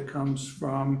 85% of it comes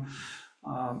from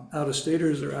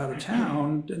out-of-staters or out of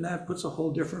town, then that puts a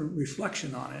whole different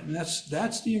reflection on it. And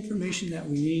that's the information that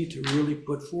we need to really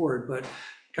put forward. But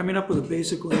coming up with a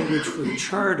basic language for the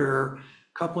charter,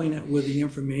 coupling it with the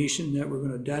information that we're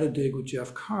going to data dig with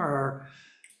Jeff Carr,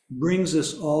 brings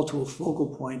us all to a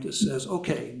focal point that says,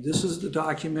 okay, this is the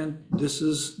document, this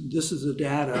is the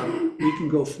data. We can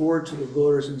go forward to the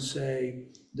voters and say,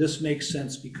 this makes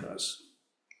sense because.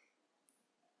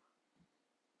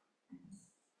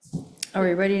 Are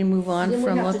we ready to move on Then we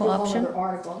from have to do local a whole option? other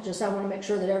article, just I want to make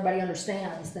sure that everybody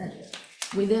understands that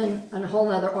we then, a whole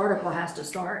other article has to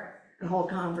start, a whole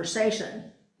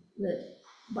conversation that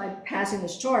by passing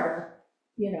this charter,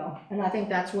 you know, and I think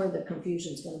that's where the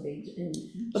confusion's gonna be.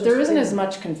 But there isn't as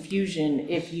much confusion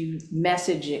if you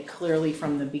message it clearly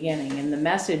from the beginning, and the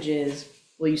message is,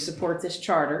 will you support this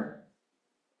charter?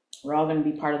 We're all gonna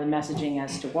be part of the messaging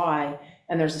as to why,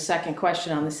 and there's a second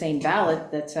question on the same ballot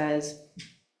that says,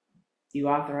 do you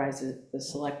authorize the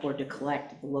select board to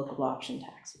collect the local option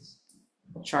taxes?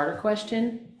 Charter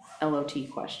question, LOT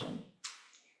question.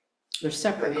 They're I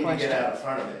separate need to questions. get out in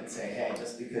front of it and say, hey,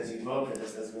 just because you vote for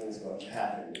this doesn't mean it's going to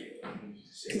happen.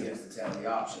 It gives the town the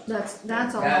option. That's all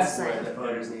I'm That's where saying. the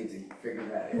voters need to figure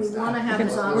that We out. wanna have We're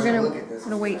this gonna- option. we're gonna- Look at this.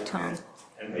 gonna wait, Tom.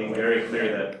 And being very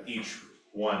clear that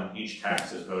each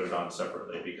tax is voted on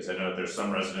separately, because I know that there's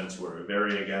some residents who are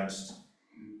very against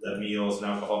the meals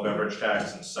and alcohol beverage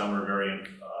tax, and some are very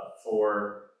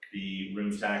for the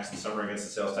rooms tax, and some are against the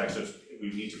sales tax, so we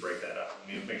need to break that up.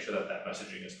 We need to make sure that that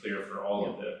messaging is clear for all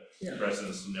of the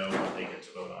residents to know what they get to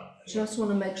vote on. Just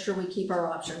wanna make sure we keep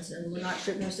our options and we're not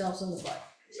shooting ourselves in the foot.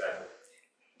 Exactly.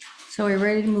 So are we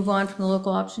ready to move on from the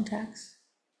local option tax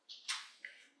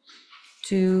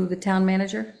to the town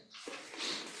manager?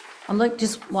 I'm like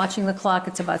just watching the clock,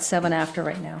 it's about 7 after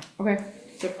right now. Okay.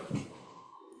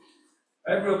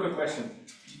 I have a real quick question.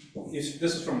 This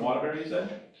is from Waterbury, you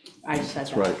said? I just said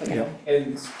that. Right, Okay. yeah. And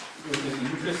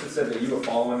you just had said that you were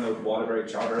following the Waterbury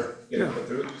charter getting put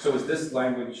through. So has this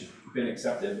language been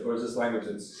accepted, or is this language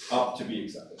that's up to be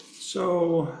accepted?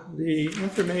 So the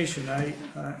information,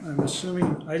 I'm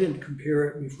assuming, I didn't compare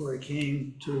it before I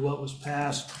came to what was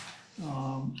passed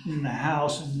in the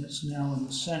House, and it's now in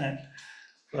the Senate.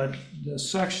 But the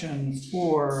section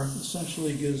 4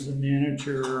 essentially gives the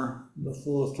manager the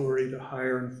full authority to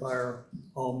hire and fire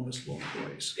all municipal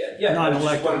employees. Yeah, I just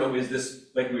Non-elected. want to know, is this,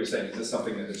 like we were saying, is this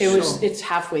something that is It's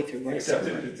halfway through, right?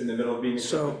 accepted, it's in the middle of being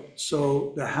accepted?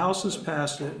 So the House has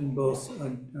passed it in both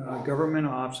government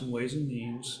ops and Ways and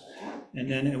Means, and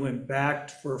then it went back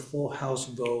for a full House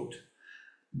vote.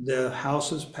 The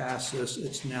House has passed this,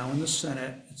 it's now in the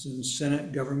Senate, it's in the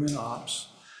Senate Government Ops.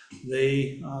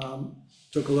 They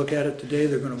took a look at it today,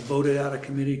 they're gonna vote it out of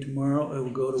committee tomorrow, it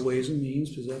will go to Ways and Means,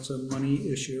 because that's a money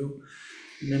issue.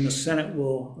 And then the Senate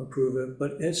will approve it,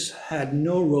 but it's had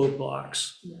no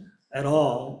roadblocks at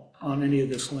all on any of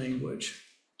this language.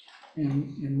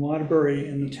 In Waterbury,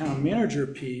 in the town manager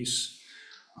piece,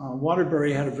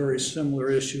 Waterbury had a very similar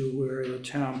issue where the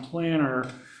town planner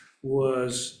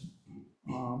was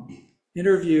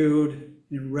interviewed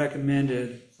and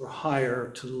recommended for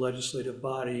hire to the legislative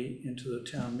body and to the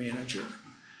town manager.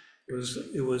 It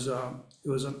was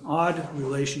an odd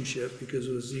relationship because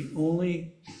it was the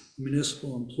only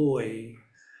municipal employee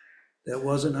that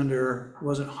wasn't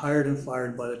hired and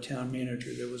fired by the town manager.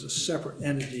 There was a separate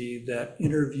entity that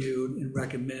interviewed and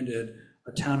recommended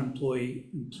a town employee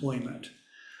employment.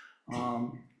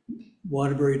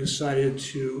 Waterbury decided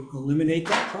to eliminate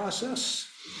that process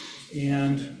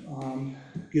and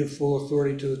give full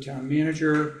authority to the town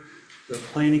manager. The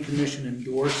planning commission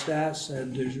endorsed that,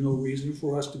 said there's no reason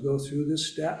for us to go through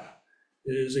this step.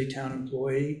 It is a town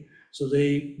employee. So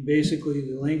they, basically,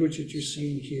 the language that you're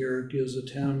seeing here gives the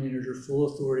town manager full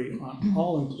authority on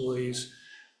all employees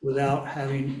without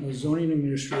having a zoning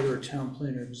administrator or town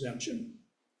planner exemption.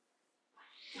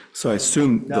 So I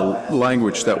assume the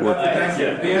language that we're,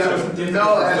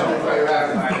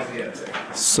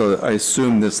 so I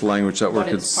assume this language that we're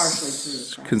But it's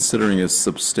partially true. considering is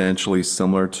substantially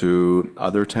similar to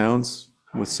other towns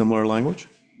with similar language?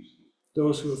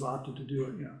 Those who have opted to do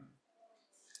it, yeah.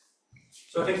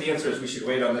 So I think the answer is we should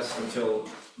wait on this until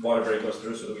Waterbury goes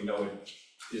through so that we know it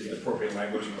is the appropriate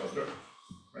language and goes through,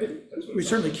 right? That's what We it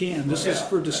certainly can. This is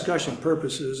for discussion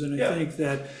purposes, and I think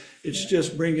that it's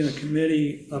just bringing the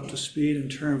committee up to speed in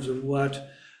terms of what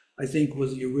I think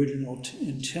was the original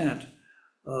intent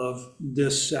of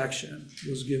this section,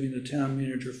 was giving the town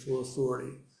manager full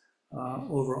authority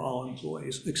over all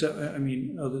employees, except, I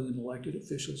mean, other than elected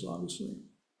officials, obviously.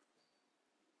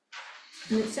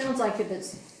 And it sounds like if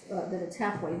it's, that it's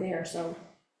halfway there, so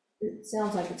it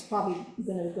sounds like it's probably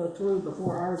gonna go through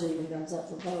before ours even comes up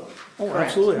for vote. Oh,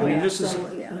 absolutely. I mean, this is, So,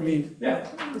 I mean,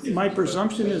 my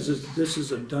presumption is that this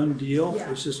is a done deal.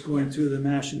 Yeah. It's just going through the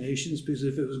machinations, because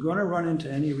if it was gonna run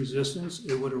into any resistance,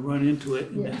 it would have run into it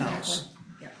in the Yeah, House. exactly.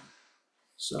 Yeah.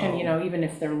 So. And, you know, even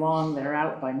if they're long, they're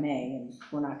out by May, and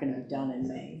we're not gonna be done in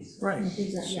May. Right,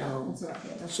 Exactly, yeah, so, that's right,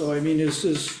 yeah, that's- so I mean, this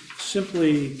is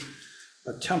simply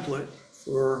a template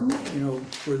for, you know,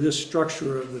 for this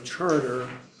structure of the charter,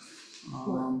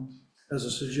 as a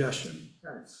suggestion.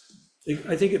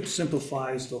 I think it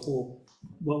simplifies the whole,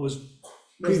 what was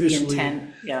Was the previously.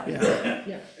 intent, yeah.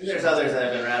 Yeah, And there's others that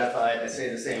have been ratified that say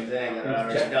the same thing, that are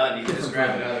already done, you can just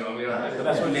grab another one, we don't have to. But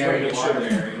that's what I'm marry saying, the make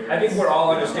sure that, I think we're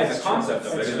all understand the concept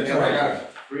of it, and it's Yeah, I right.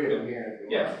 got three of them here.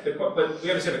 Yeah, but we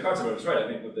understand the concept of it's right, I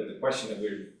think the question that we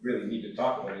really need to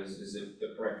talk about is it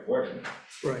the correct wording?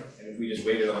 right. And if we just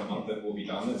wait another month, then we'll be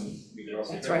done, and we can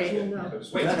also. That's right. So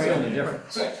just wait. That's the only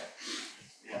difference. Right.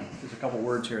 There's a couple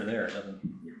words here or there, it doesn't,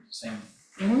 same.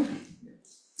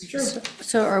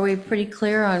 So are we pretty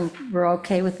clear on, we're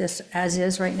okay with this as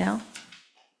is right now?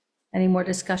 Any more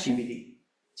discussion?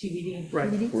 TBD. Right.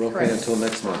 We're okay Correct. until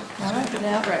next month. All right,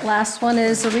 now, last one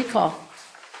is a recall.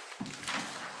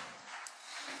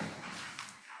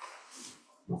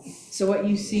 So what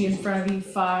you see in front of you,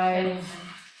 5,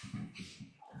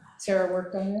 Sarah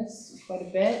worked on this quite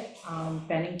a bit,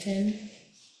 Bennington.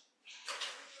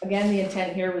 Again, the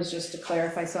intent here was just to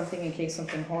clarify something in case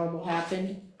something horrible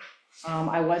happened.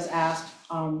 I was asked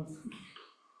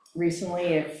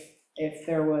recently if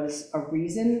there was a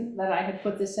reason that I had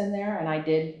put this in there, and I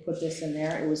did put this in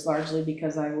there. It was largely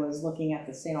because I was looking at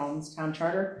the St. Albans Town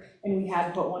Charter, and we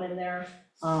had put one in there,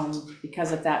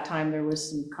 because at that time there was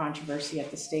some controversy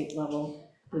at the state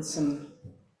level with some,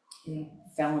 you know,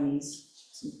 felonies,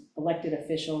 some elected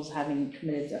officials having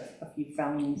committed a few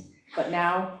felonies. But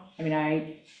now, I mean,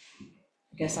 I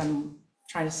guess I'm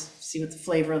trying to see what the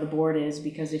flavor of the board is,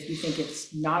 because if you think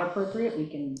it's not appropriate, we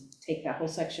can take that whole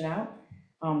section out.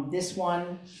 This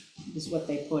one is what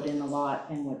they put in a lot,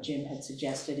 and what Jim had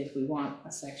suggested, if we want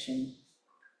a section,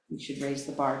 we should raise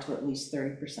the bar to at least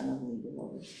 30% of the legal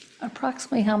voters.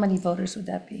 Approximately how many voters would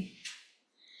that be?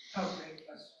 Oh, great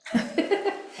question.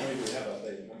 I think we have a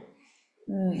lady.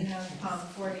 We have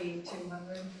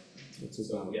 4,200.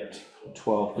 It's about Yeah.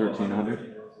 12,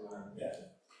 1,300.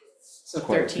 So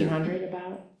Quite a few. 1,300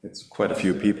 about? It's quite a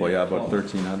few people, yeah, about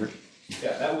 1,300.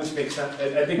 Yeah, that would make sense,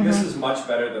 I think this is much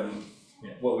better than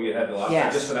what we had the last time,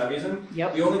 Yes. just for that reason.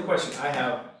 Yep. The only question I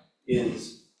have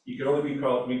is, you can only be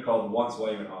recalled once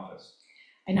while you're in office.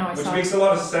 I know, I Which saw, makes a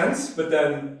lot of sense, but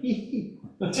then,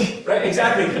 right,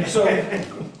 exactly, so,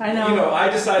 I you know, know, I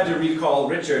decide to recall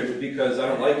Richard because I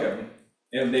don't like him,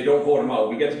 and they don't vote him out,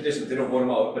 we get the petition, but they don't vote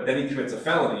him out, but then he commits a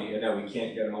felony, and now we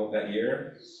can't get him out that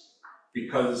year,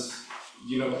 because,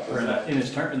 you know, Or in that, in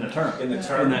his term, in the term. In the In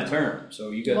term. that term,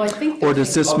 so you well, I get, think. Or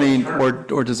does this mean, or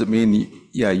does it mean,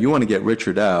 yeah, you want to get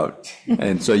Richard out,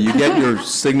 and so you get your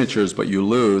signatures, but you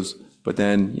lose, but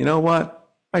then, you know what?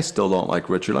 I still don't like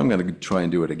Richard, I'm going to try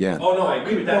and do it again. Oh, no, I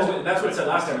agree with that, that's what it said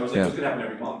last time, I was like, it's gonna happen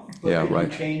every month. Yeah, but right.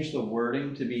 could you change the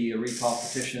wording to be a recall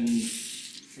petition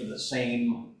for the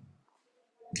same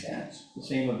event,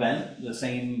 the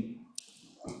same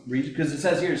reason? Because it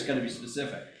says here it's gotta be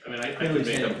specific. I mean, I Clearly could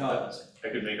make stated up, cause. I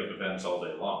could make up events all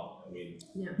day long. I mean,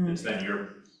 Yeah. it's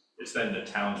then the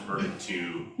town's burden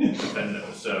to defend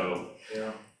those, so.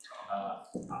 Yeah.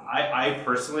 I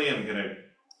personally am gonna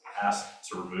ask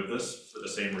to remove this for the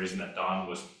same reason that Don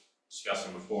was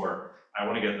discussing before. I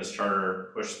wanna get this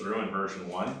charter pushed through in version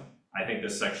 1. I think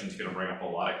this section's gonna bring up a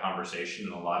lot of conversation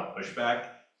and a lot of pushback.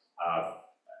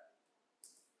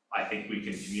 I think we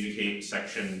can communicate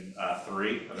section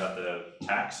 3 about the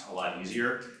tax a lot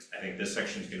easier. I think this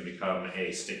section is going to become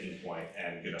a sticking point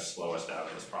and going to slow us down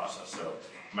in this process. So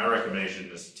my recommendation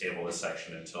is to table this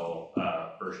section until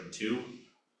version 2,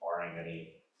 barring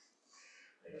any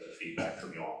other feedback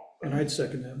from you all. And I'd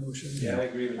second that motion. Yeah, I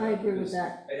agree with that. I agree with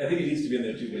that. I think it needs to be in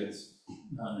there 2 minutes.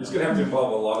 It's gonna have to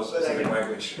involve a lot of specific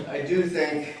language. I do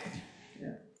think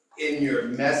in your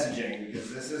messaging,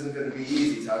 because this isn't gonna be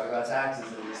easy, talking about taxes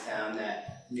in this town,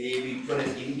 that maybe put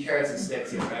it, you can carrots and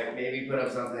sticks here, right? Maybe put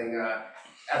up something,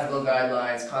 ethical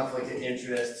guidelines, conflict of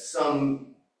interest,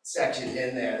 some section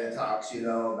in there that talks, you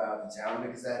know, about the town,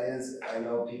 because that is, I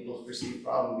know, people's perceived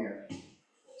problem here.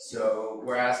 So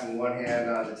we're asking one hand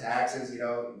on the taxes, you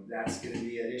know, that's gonna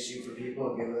be an issue for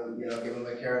people, give them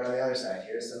a carrot on the other side.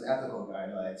 Here's some ethical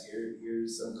guidelines,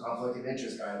 here's some conflict of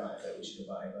interest guidelines that we should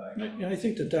abide by. And I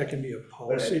think that can be a But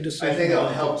policy decision. I think it'll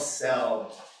help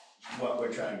sell what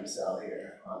we're trying to sell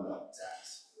here on the tax.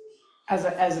 As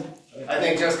a, I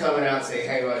think just coming out and saying,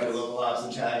 hey, we're gonna do local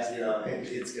option tax, you know,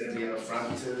 it's gonna be an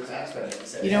affront to the taxpayer.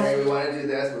 Say, You know- hey, we wanna do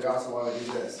this, we also wanna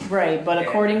do this. right, but Yeah.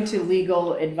 according to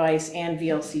legal advice and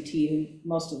VLCT, who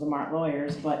most of them aren't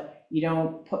lawyers, but you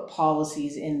don't put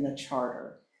policies in the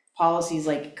charter. Policies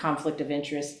like conflict of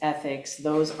interest, ethics,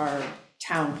 those are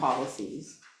town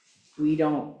policies. We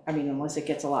don't, I mean, unless it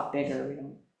gets a lot bigger, we don't I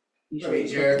mean, usually.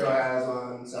 Jericho has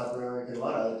one, South Burlington, a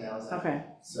lot of other towns have. Okay,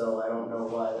 So I don't know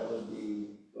why that would be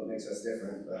what makes us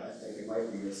different, but I think it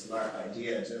might be a smart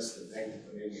idea just to think to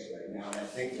put in here right now, and I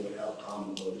think it would help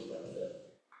calm the voters down a bit.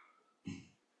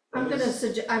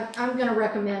 I'm gonna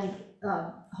recommend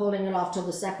holding it off till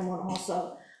the second one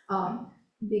also,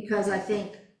 because I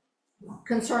think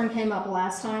concern came up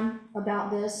last time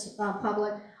about this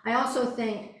public. I also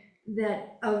think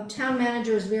that a town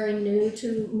manager is very new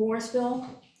to Morrisville,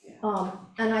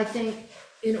 and I think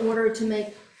in order to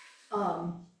make,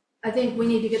 I think we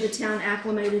need to get the town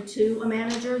acclimated to a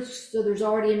manager, so there's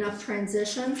already enough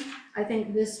transition. I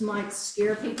think this might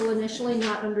scare people initially,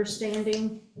 not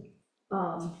understanding,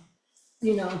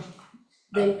 you know,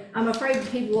 I'm afraid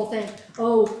people will think,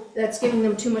 oh, that's giving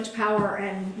them too much power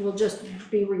and will just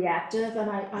be reactive, and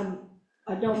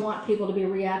I don't want people to be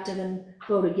reactive and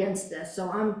vote against this,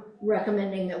 so I'm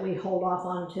recommending that we hold off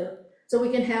on to, so we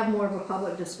can have more of a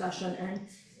public discussion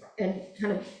and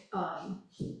kind of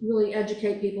really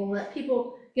educate people, and let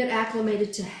people get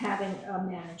acclimated to having a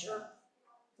manager.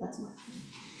 That's my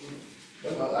opinion.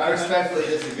 Well, I respectfully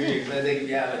disagree, because I think if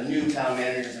you have a new town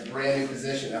manager, it's a brand new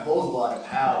position that holds a lot of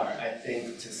power. I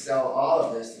think to sell all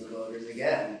of this to the voters,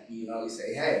 again, you know, you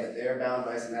say, hey, but they're bound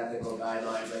by some ethical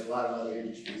guidelines, like a lot of other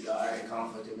industries are, and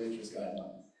conflict of interest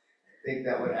guidelines. I think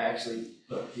that would actually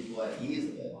put people at ease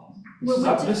a bit.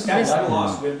 This is I'm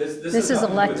lost with, this This is is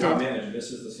nothing to do with town elected. manager,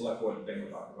 this is the select board thing we're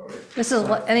talking about, right? This is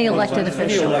any elected Any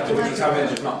official. elected, which is town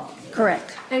manager's not.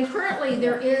 Correct. And currently,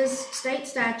 there is state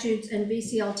statutes and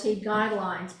VCLT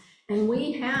guidelines, and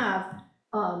we have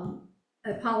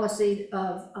a policy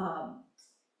of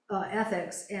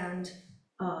ethics and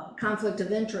conflict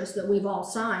of interest that we've all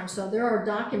signed, so there are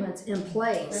documents in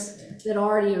place that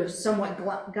already are somewhat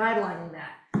guidelining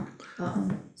that.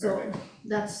 So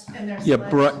that's, And there's. Yeah,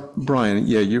 Brian,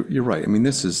 yeah, you're right. I mean,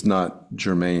 this is not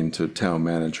germane to town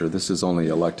manager. This is only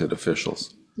elected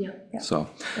officials. yeah. So,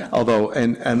 although,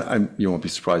 and you won't be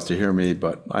surprised to hear me,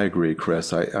 but I agree,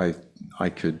 Chris. I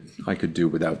could do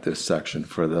without this section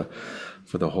for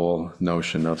the whole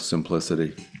notion of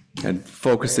simplicity and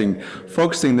focusing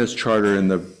this charter in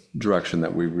the direction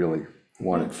that we really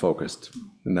want it focused,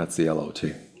 and that's the LOT.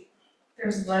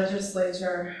 There's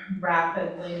legislature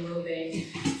rapidly moving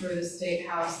through the state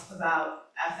house about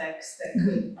ethics that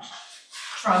could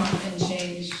trump and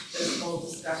change this whole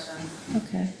discussion.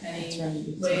 Okay.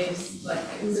 Any ways, like,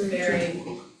 it's very,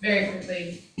 very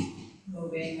quickly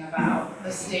moving about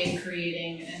the state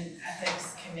creating an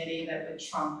ethics committee that would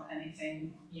trump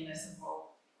anything municipal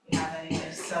we have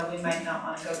anyways, so we might not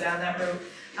wanna go down that route.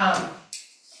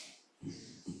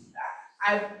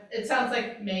 It sounds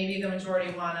like maybe the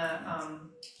majority wanna,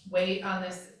 wait on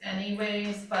this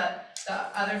anyways, but the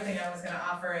other thing I was gonna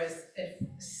offer is if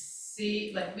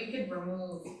C, like, we could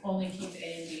remove, only keep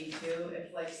A and B too,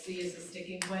 if like C is a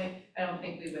sticking point, I don't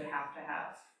think we would have to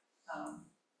have,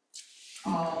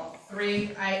 all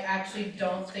three. I actually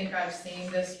don't think I've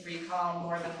seen this recall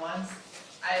more than once.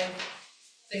 I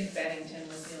think Bennington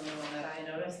was the only one that I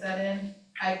noticed that in.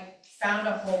 I found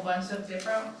a whole bunch of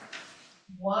different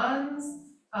ones.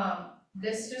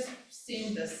 This just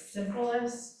seemed the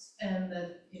simplest, and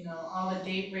the, you know, all the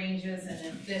date ranges, and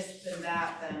if this, then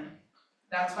that, then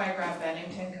that's why I grabbed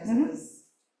Bennington, because it was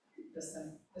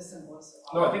the simplest of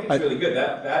all. No, I think it's really good,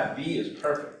 that B is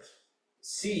perfect.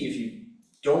 C, if you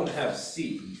don't have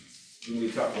C, when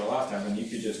we talked about last time, then you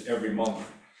could just every month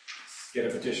get a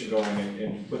petition going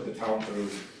and put the town through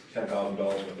 $10,000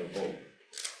 worth of vote.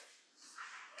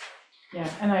 Yeah,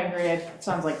 and I agree, it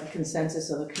sounds like the consensus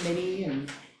of the committee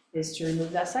and is to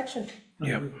remove that section.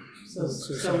 Yeah.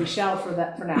 So we shall for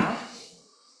that for now.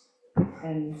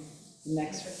 And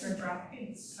next, For drop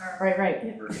dates, or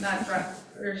right, not drop,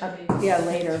 or should be. yeah,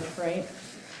 later, right?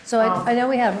 So I know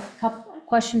we have a couple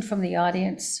question from the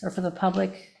audience or from the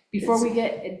public. Before we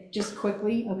get, just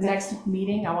quickly, next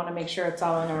meeting, I want to make sure it's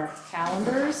all in our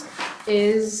calendars,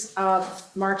 is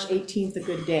March 18th a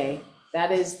good day?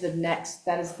 That is the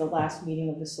last meeting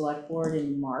of the select board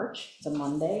in March, it's a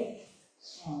Monday.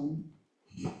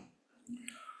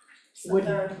 Would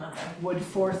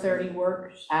 4:30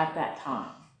 work at that time?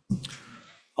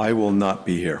 I will not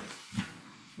be here.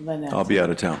 Then that's- I'll be out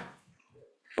of town.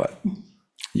 But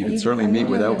you can certainly meet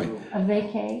without me. A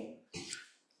vacay?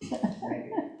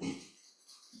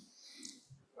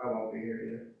 I won't be here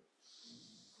either.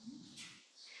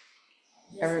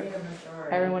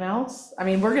 Everyone else? I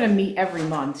mean, we're gonna meet every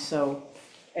month, so,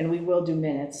 and we will do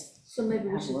minutes. So maybe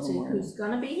we Have a should little see more. who's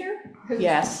gonna be here?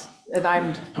 Yes,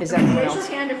 and is everyone Raise your else?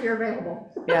 hand if you're available.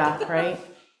 Yeah, right?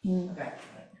 Okay.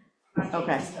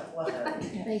 Okay.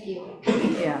 Thank you.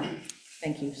 Yeah,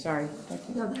 thank you, sorry.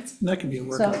 No, that's, And that can be a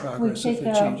work So in we progress if take,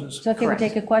 it changes. it's okay, we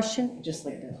take a question? Just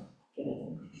like to get it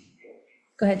in.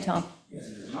 Go ahead, Tom.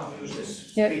 I'll use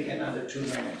this, Yeah. speak another 2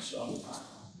 minutes, so.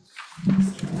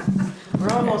 We're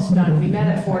almost done, we met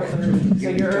at 4:30, so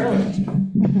you're early.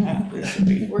 This will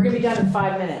be, We're gonna be done in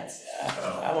 5 minutes.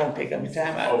 I won't take up your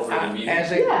time. Oh, for the meeting?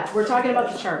 Yeah, we're talking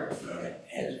about the charter.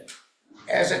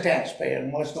 As a taxpayer,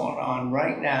 and what's going on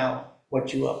right now,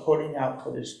 what you are putting out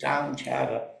for this town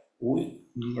charter,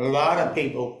 a lot of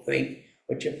people think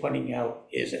what you're putting out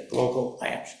is a local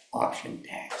option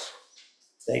tax.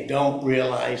 They don't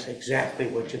realize exactly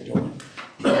what you're doing.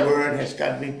 The word has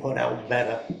got to be put out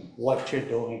better, what you're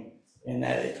doing, and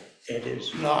that it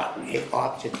is not an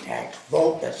option tax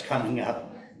vote that's coming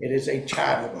up. It is a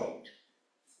charter vote.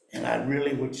 And I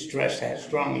really would stress that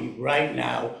strongly. Right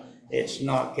now, it's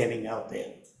not getting out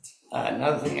there.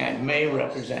 Another thing I may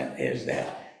represent is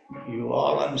that you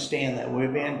all understand that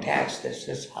we're being taxed. This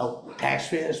is how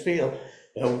taxpayers feel.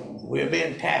 We're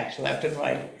being taxed left and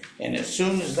right. And as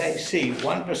soon as they see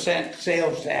 1%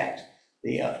 sales tax,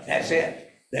 that's it.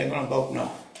 They're gonna vote no.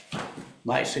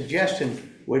 My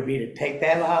suggestion would be to take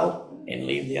that out and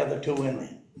leave the other two in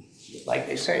there. Like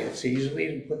they say, it's easy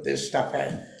to put this stuff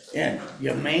in.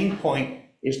 Your main point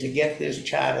is to get this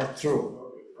charter through.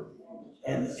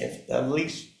 And if the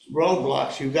least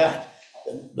roadblocks you got,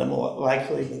 the more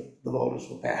likely the voters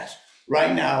will pass.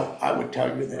 Right now, I would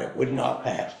tell you that it would not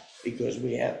pass because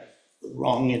we have the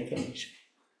wrong information.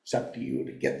 It's up to you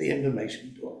to get the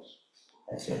information to us.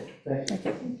 That's it.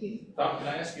 Thank you. Tom, can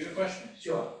I ask you a question?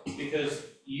 Sure. Because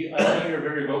I know you're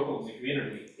very vocal in the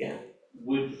community. Yeah.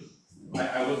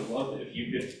 I would love it if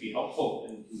you could be helpful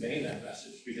in conveying that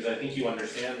message, because I think you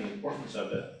understand the importance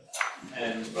of it.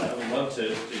 And I would love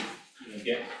to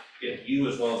get you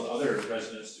as well as other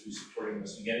residents to be supporting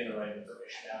this and getting the right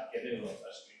information out, getting the right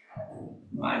message.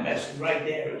 My message right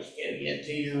there is getting it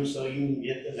to you so you can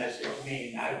get the message to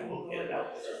me, and I will get it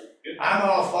out there. I'm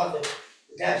all for the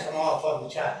tax, I'm all for the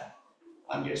charter.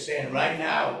 I'm just saying, right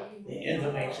now, the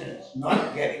information is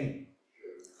not getting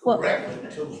correctly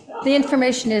to me. The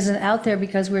information isn't out there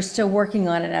because we're still working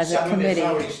on it as a committee.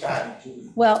 Some of it's already started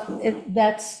to. Well,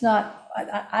 that's not,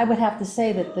 I would have to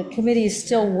say that the committee is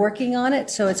still working on it,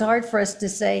 so it's hard for us to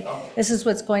say, this is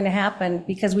what's going to happen,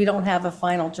 because we don't have a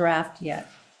final draft yet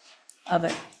of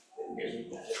it.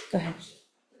 Go ahead.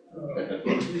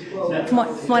 Come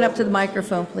on up to the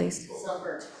microphone, please.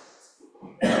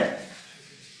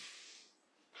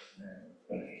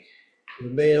 You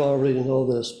may already know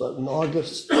this, but in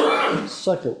August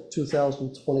 2nd,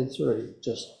 2023,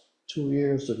 just 2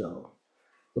 years ago,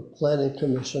 the Planning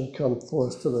Commission come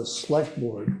forth to the Select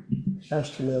Board,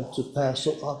 asking them to pass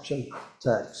an option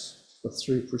tax of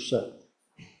 3%.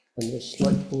 And the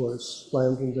Select Board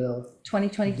slammed them down.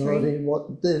 2023? They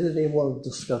didn't even want to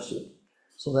discuss it.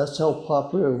 So that's how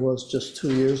popular it was just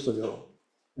 2 years ago.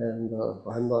 And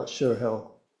I'm not sure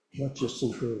how much it's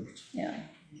improved. Yeah.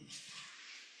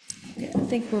 I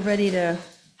think we're ready to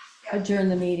adjourn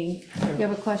the meeting. You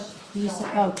have a question?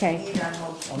 Okay.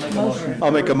 I'll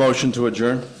make a motion to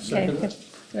adjourn. Okay,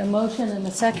 a motion and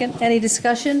a second. Any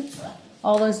discussion?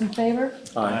 All those in favor?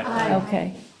 Aye.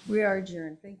 Okay, we are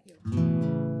adjourned. Thank you.